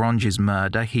Delagrange's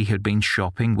murder, he had been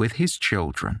shopping with his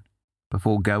children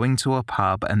before going to a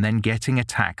pub and then getting a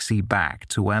taxi back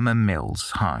to Emma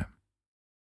Mills' home.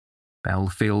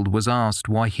 Belfield was asked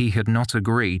why he had not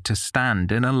agreed to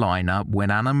stand in a lineup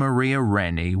when Anna Maria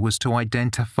Rennie was to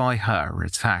identify her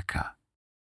attacker.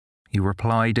 He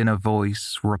replied in a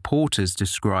voice reporters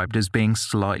described as being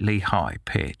slightly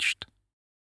high-pitched.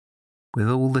 With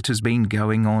all that has been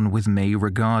going on with me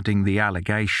regarding the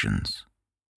allegations,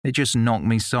 it just knocked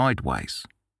me sideways.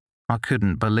 I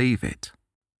couldn't believe it.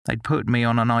 They'd put me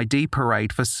on an ID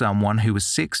parade for someone who was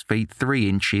 6 feet 3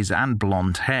 inches and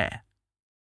blonde hair.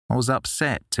 I was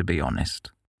upset, to be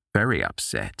honest. Very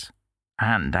upset.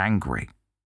 And angry.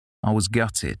 I was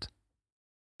gutted.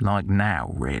 Like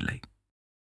now, really.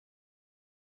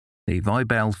 Levi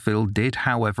Belfield did,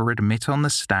 however, admit on the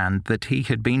stand that he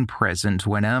had been present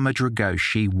when Irma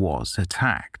Dragoshi was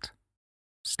attacked.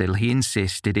 Still, he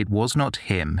insisted it was not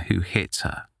him who hit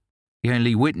her. He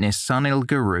only witnessed Sunil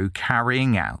Guru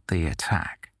carrying out the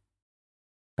attack.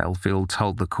 Belfield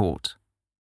told the court,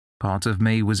 "Part of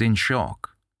me was in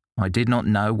shock. I did not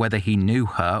know whether he knew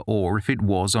her or if it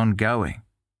was ongoing.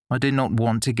 I did not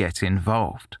want to get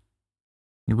involved.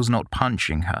 He was not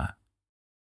punching her.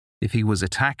 If he was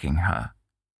attacking her,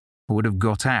 I would have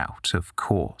got out, of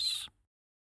course."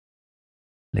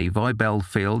 Levi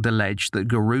Belfield alleged that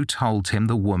Guru told him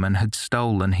the woman had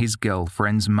stolen his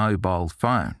girlfriend's mobile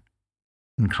phone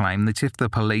and claimed that if the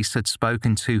police had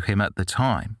spoken to him at the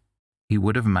time, he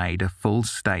would have made a full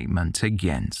statement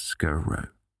against Guru.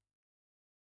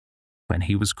 When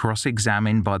he was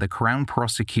cross-examined by the Crown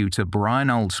Prosecutor Brian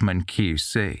Altman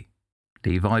QC,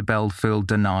 Levi Belfield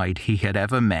denied he had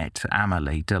ever met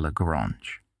Amélie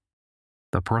Delagrange.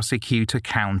 The prosecutor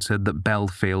countered that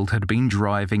Belfield had been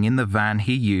driving in the van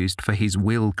he used for his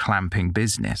wheel clamping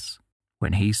business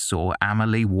when he saw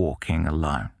Amélie walking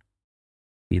alone.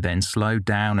 He then slowed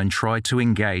down and tried to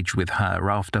engage with her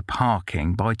after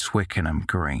parking by Twickenham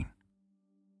Green.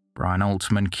 Brian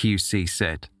Altman QC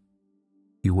said,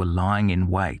 "You were lying in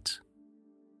wait,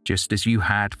 just as you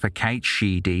had for Kate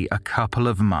Sheedy a couple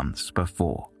of months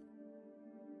before.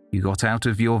 You got out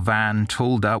of your van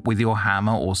tooled up with your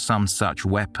hammer or some such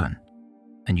weapon,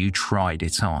 and you tried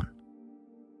it on.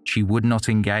 She would not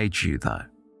engage you though.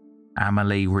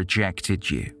 Amélie rejected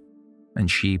you, and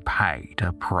she paid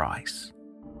a price."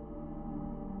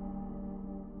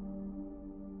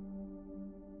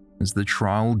 As the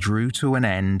trial drew to an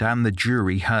end and the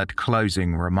jury heard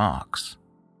closing remarks,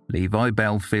 Levi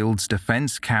Belfield's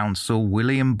defence counsel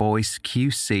William Boyce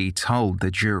QC told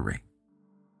the jury,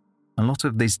 "A lot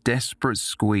of this desperate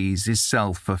squeeze is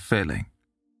self-fulfilling.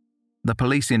 The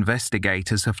police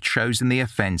investigators have chosen the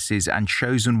offences and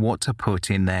chosen what to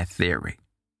put in their theory.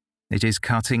 It is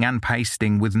cutting and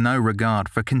pasting with no regard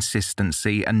for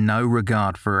consistency and no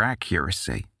regard for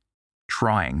accuracy,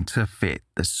 trying to fit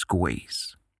the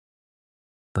squeeze."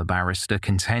 The barrister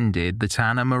contended that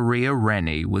Anna Maria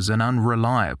Rennie was an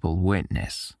unreliable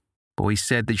witness. Boyce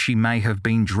said that she may have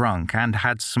been drunk and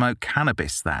had smoked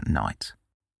cannabis that night,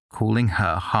 calling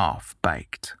her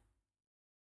half-baked.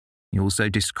 He also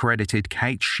discredited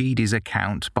Kate Sheedy's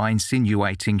account by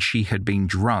insinuating she had been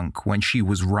drunk when she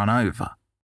was run over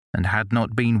and had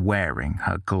not been wearing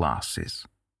her glasses.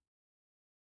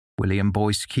 William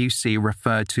Boyce QC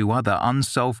referred to other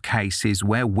unsolved cases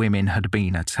where women had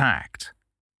been attacked,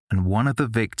 and one of the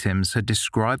victims had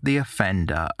described the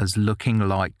offender as looking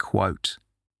like, quote,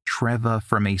 Trevor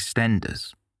from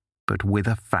EastEnders, but with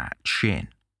a fat chin.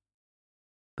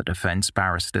 The defence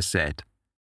barrister said,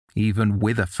 even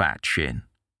with a fat chin,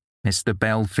 Mr.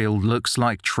 Belfield looks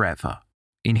like Trevor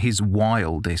in his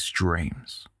wildest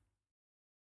dreams.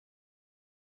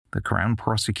 The Crown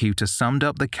prosecutor summed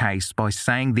up the case by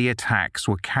saying the attacks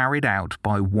were carried out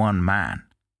by one man,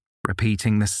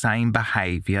 repeating the same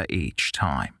behaviour each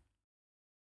time.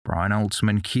 Brian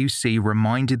Altman QC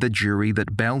reminded the jury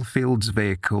that Belfield's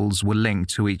vehicles were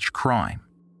linked to each crime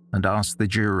and asked the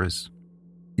jurors,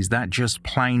 is that just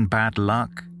plain bad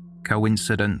luck,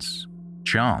 coincidence,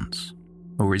 chance,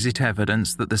 or is it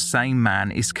evidence that the same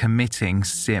man is committing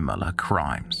similar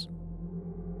crimes?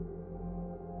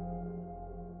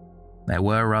 There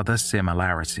were other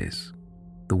similarities.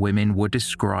 The women were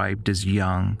described as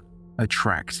young,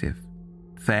 attractive,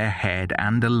 fair-haired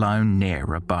and alone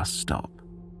near a bus stop.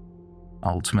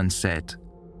 Altman said,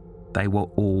 they were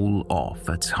all of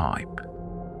a type.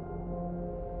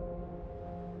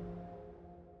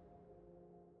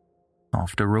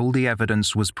 After all the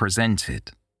evidence was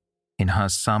presented, in her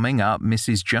summing up,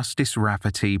 Mrs. Justice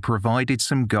Rafferty provided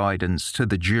some guidance to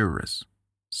the jurors,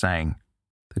 saying,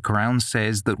 the Crown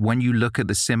says that when you look at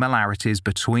the similarities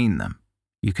between them,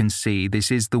 you can see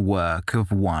this is the work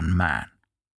of one man.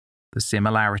 The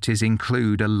similarities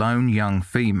include a lone young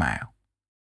female,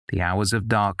 the hours of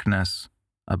darkness,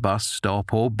 a bus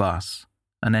stop or bus,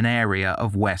 and an area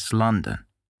of West London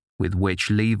with which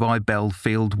Levi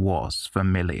Belfield was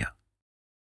familiar.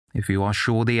 If you are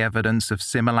sure the evidence of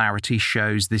similarity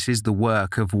shows this is the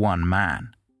work of one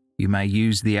man, you may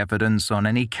use the evidence on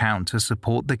any count to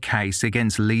support the case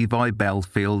against Levi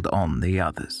Belfield on the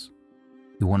others.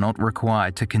 You are not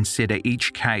required to consider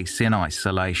each case in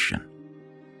isolation.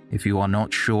 If you are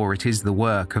not sure it is the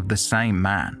work of the same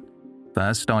man,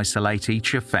 first isolate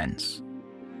each offence,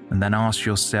 and then ask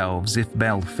yourselves if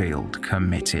Belfield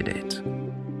committed it.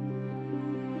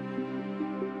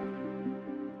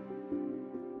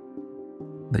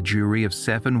 The jury of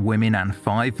 7 women and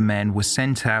 5 men were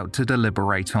sent out to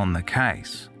deliberate on the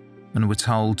case and were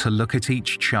told to look at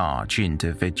each charge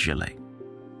individually.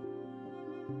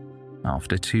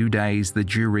 After 2 days, the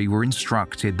jury were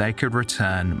instructed they could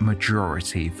return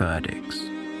majority verdicts.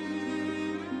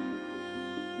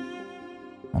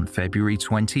 On February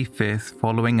 25th,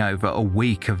 following over a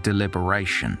week of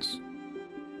deliberations,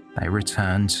 they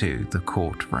returned to the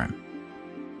courtroom.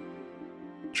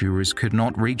 Jurors could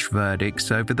not reach verdicts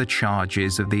over the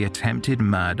charges of the attempted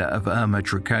murder of Irma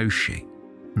Dragoshi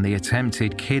and the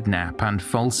attempted kidnap and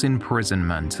false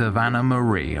imprisonment of Anna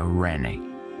Maria Rennie.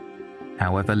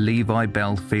 However, Levi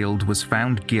Belfield was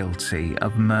found guilty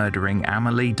of murdering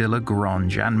Amélie de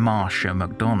Lagrange and Marcia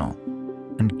McDonnell,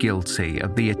 and guilty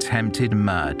of the attempted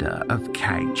murder of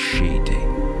Kate Sheedy.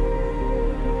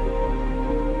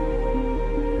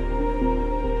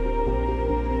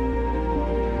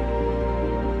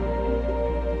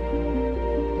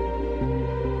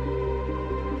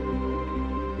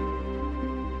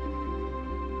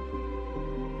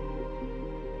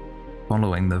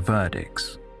 Following the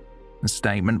verdicts, a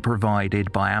statement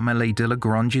provided by Amélie de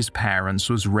Lagrange's parents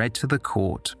was read to the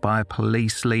court by a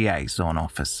police liaison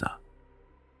officer.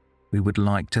 We would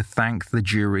like to thank the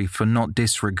jury for not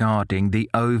disregarding the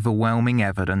overwhelming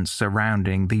evidence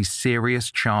surrounding these serious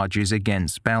charges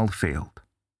against Belfield,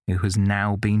 who has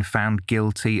now been found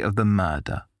guilty of the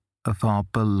murder of our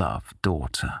beloved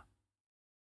daughter.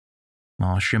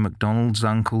 Marcia McDonnell's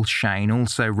uncle Shane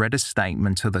also read a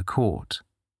statement to the court,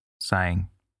 saying,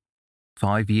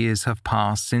 5 years have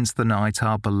passed since the night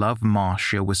our beloved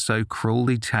Marcia was so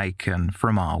cruelly taken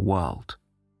from our world.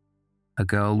 A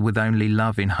girl with only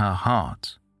love in her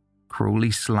heart,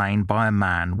 cruelly slain by a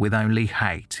man with only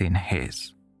hate in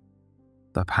his.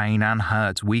 The pain and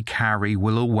hurt we carry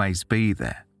will always be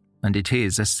there, and it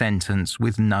is a sentence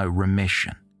with no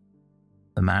remission.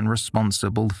 The man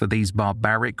responsible for these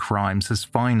barbaric crimes has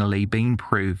finally been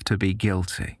proved to be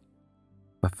guilty.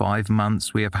 For 5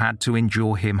 months we have had to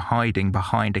endure him hiding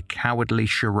behind a cowardly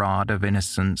charade of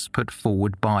innocence put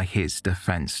forward by his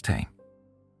defence team.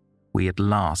 We at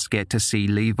last get to see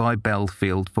Levi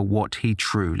Belfield for what he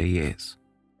truly is.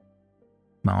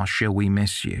 Marcia, we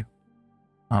miss you.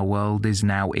 Our world is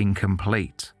now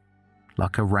incomplete,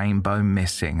 like a rainbow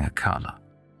missing a colour.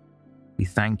 We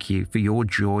thank you for your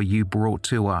joy you brought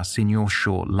to us in your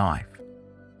short life.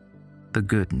 The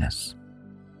goodness,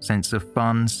 sense of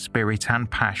fun, spirit and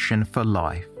passion for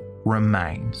life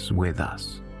remains with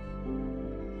us.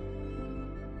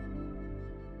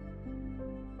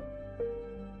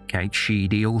 Kate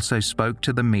Sheedy also spoke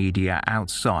to the media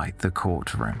outside the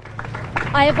courtroom.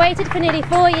 I have waited for nearly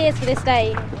 4 years for this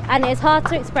day, and it is hard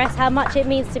to express how much it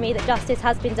means to me that justice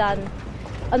has been done.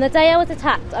 On the day I was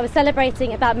attacked, I was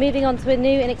celebrating about moving on to a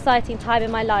new and exciting time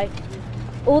in my life.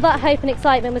 All that hope and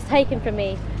excitement was taken from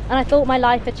me, and I thought my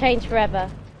life had changed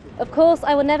forever. Of course,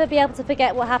 I will never be able to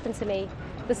forget what happened to me.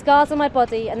 The scars on my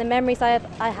body and the memories I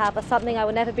have are something I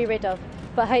will never be rid of,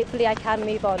 but hopefully I can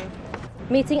move on.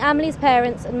 Meeting Amelie's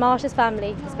parents and Marsha's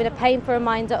family has been a painful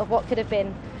reminder of what could have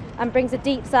been, and brings a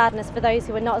deep sadness for those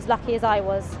who were not as lucky as I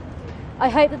was. I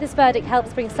hope that this verdict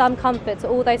helps bring some comfort to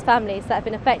all those families that have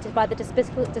been affected by the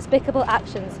despicable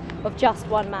actions of just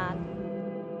one man.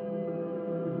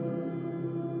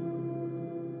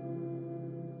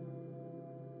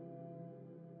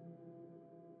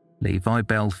 Levi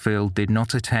Bellfield did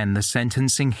not attend the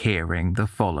sentencing hearing the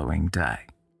following day.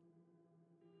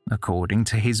 According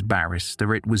to his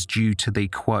barrister, it was due to the,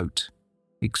 quote,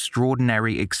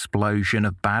 extraordinary explosion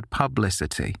of bad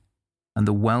publicity and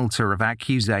the welter of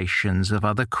accusations of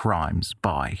other crimes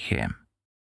by him.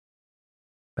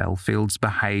 Bellfield's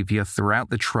behaviour throughout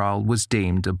the trial was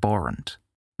deemed abhorrent,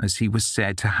 as he was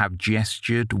said to have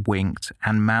gestured, winked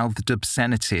and mouthed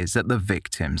obscenities at the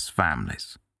victims'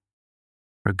 families.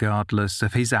 Regardless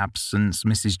of his absence,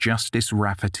 Mrs. Justice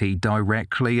Rafferty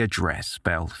directly addressed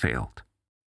Bellfield.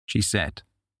 She said,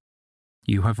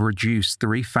 "You have reduced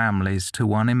 3 families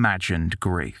to unimagined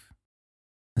grief.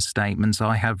 The statements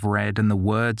I have read and the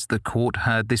words the court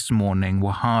heard this morning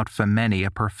were hard for many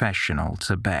a professional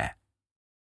to bear.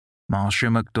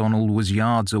 Marsha MacDonald was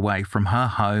yards away from her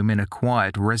home in a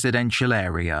quiet residential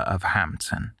area of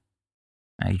Hampton.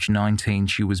 Aged 19,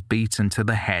 she was beaten to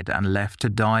the head and left to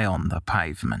die on the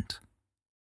pavement.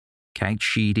 Kate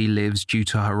Sheedy lives due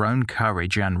to her own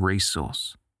courage and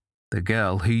resource. The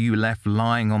girl who you left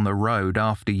lying on the road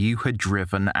after you had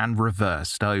driven and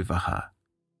reversed over her.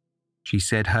 She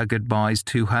said her goodbyes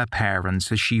to her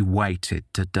parents as she waited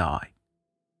to die.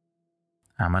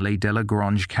 Amelie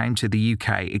Delagrange came to the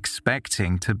UK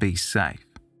expecting to be safe.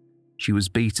 She was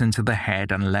beaten to the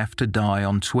head and left to die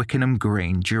on Twickenham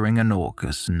Green during an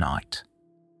August night.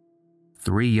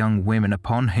 3 young women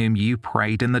upon whom you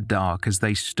preyed in the dark as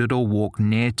they stood or walked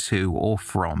near to or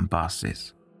from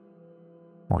buses.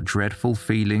 What dreadful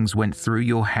feelings went through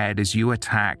your head as you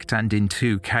attacked and in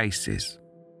 2 cases,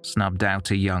 snubbed out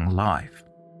a young life,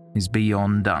 is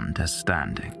beyond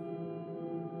understanding."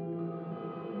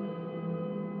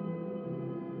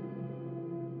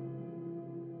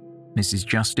 Mrs.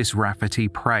 Justice Rafferty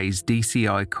praised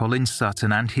DCI Colin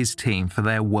Sutton and his team for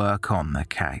their work on the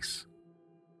case.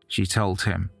 She told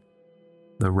him,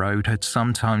 "The road had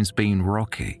sometimes been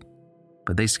rocky,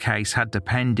 but this case had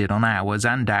depended on hours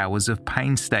and hours of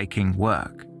painstaking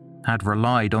work, had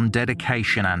relied on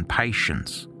dedication and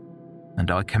patience, and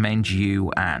I commend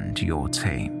you and your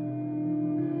team."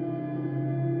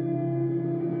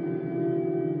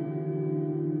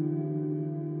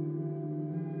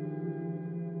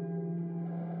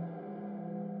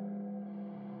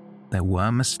 There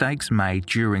were mistakes made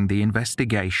during the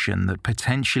investigation that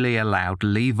potentially allowed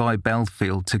Levi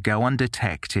Bellfield to go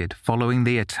undetected following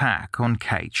the attack on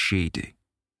Kate Sheedy.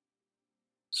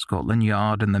 Scotland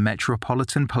Yard and the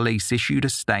Metropolitan Police issued a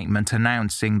statement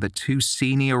announcing that 2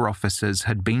 senior officers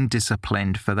had been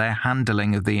disciplined for their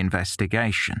handling of the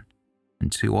investigation,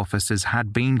 and 2 officers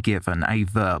had been given a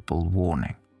verbal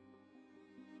warning.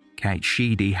 Kate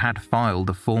Sheedy had filed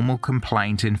a formal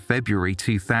complaint in February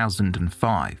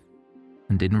 2005,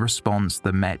 and in response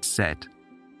the Met said,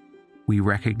 "We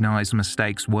recognise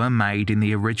mistakes were made in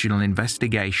the original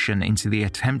investigation into the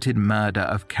attempted murder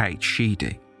of Kate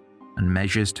Sheedy, and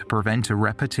measures to prevent a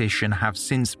repetition have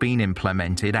since been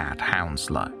implemented at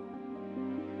Hounslow."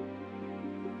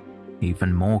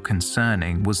 Even more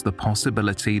concerning was the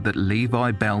possibility that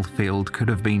Levi Bellfield could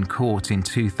have been caught in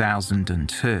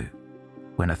 2002,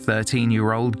 when a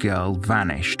 13-year-old girl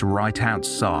vanished right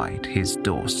outside his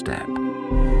doorstep.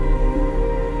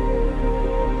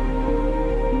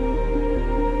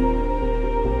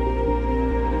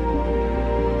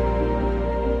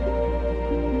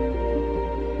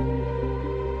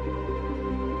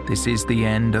 This is the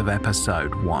end of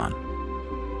episode 1.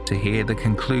 To hear the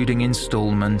concluding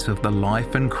instalment of the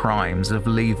life and crimes of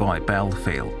Levi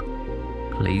Bellfield,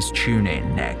 please tune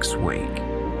in next week.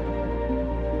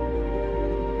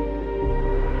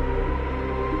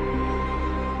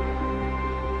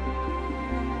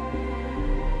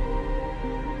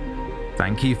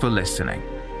 Thank you for listening,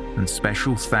 and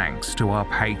special thanks to our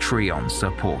Patreon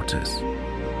supporters.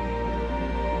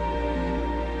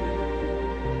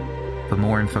 For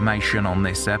more information on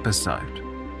this episode,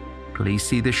 please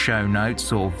see the show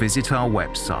notes or visit our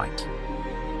website,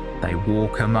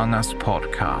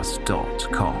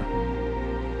 theywalkamonguspodcast.com.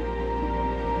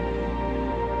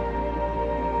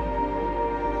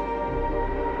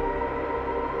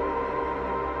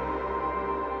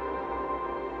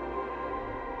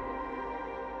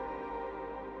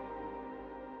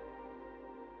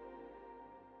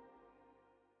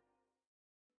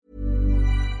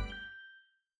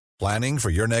 Planning for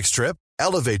your next trip?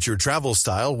 Elevate your travel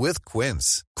style with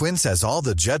Quince. Quince has all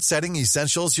the jet-setting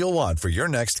essentials you'll want for your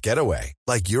next getaway,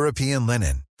 like European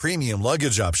linen, premium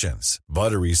luggage options,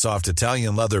 buttery soft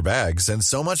Italian leather bags, and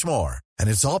so much more. And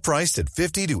it's all priced at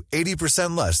 50 to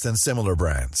 80% less than similar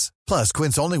brands. Plus,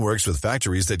 Quince only works with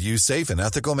factories that use safe and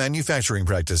ethical manufacturing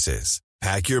practices.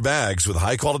 Pack your bags with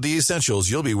high-quality essentials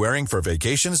you'll be wearing for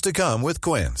vacations to come with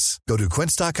Quince. Go to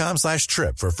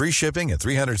quince.com/trip for free shipping and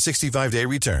 365-day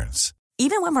returns.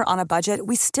 Even when we're on a budget,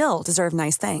 we still deserve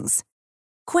nice things.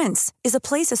 Quince is a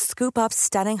place to scoop up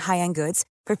stunning high-end goods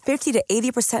for 50 to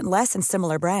 80% less than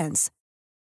similar brands.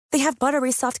 They have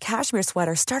buttery soft cashmere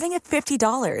sweaters starting at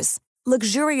 $50,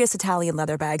 luxurious Italian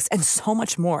leather bags, and so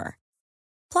much more.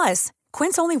 Plus,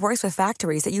 Quince only works with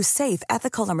factories that use safe,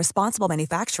 ethical, and responsible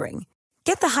manufacturing.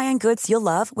 Get the high-end goods you'll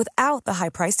love without the high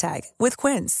price tag with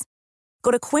Quince. Go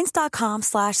to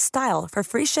quince.com/style for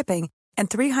free shipping and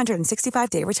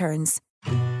 365-day returns.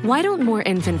 Why don't more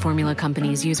infant formula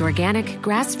companies use organic,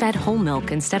 grass-fed whole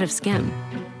milk instead of skim?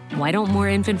 Why don't more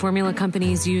infant formula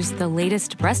companies use the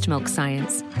latest breast milk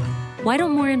science? Why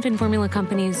don't more infant formula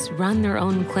companies run their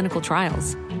own clinical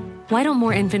trials? Why don't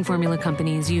more infant formula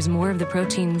companies use more of the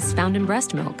proteins found in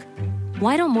breast milk?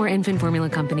 Why don't more infant formula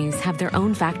companies have their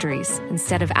own factories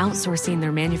instead of outsourcing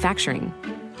their manufacturing?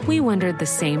 We wondered the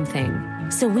same thing.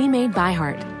 So we made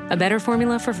ByHeart, a better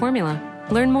formula for formula.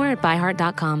 Learn more at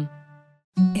byheart.com.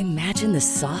 Imagine the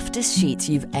softest sheets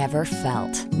you've ever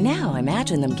felt. Now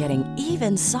imagine them getting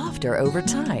even softer over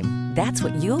time. That's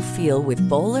what you'll feel with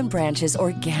Boll & Branch's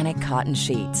organic cotton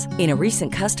sheets. In a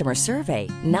recent customer survey,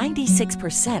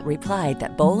 96% replied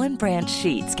that Boll & Branch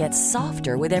sheets get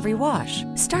softer with every wash.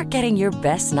 Start getting your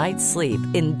best night's sleep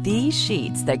in these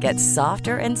sheets that get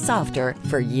softer and softer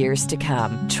for years to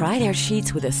come. Try their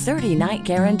sheets with a 30-night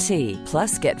guarantee.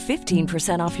 Plus, get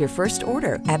 15% off your first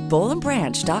order at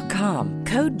bollandbranch.com.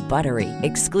 Code BUTTERY.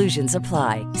 Exclusions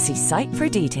apply. See site for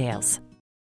details.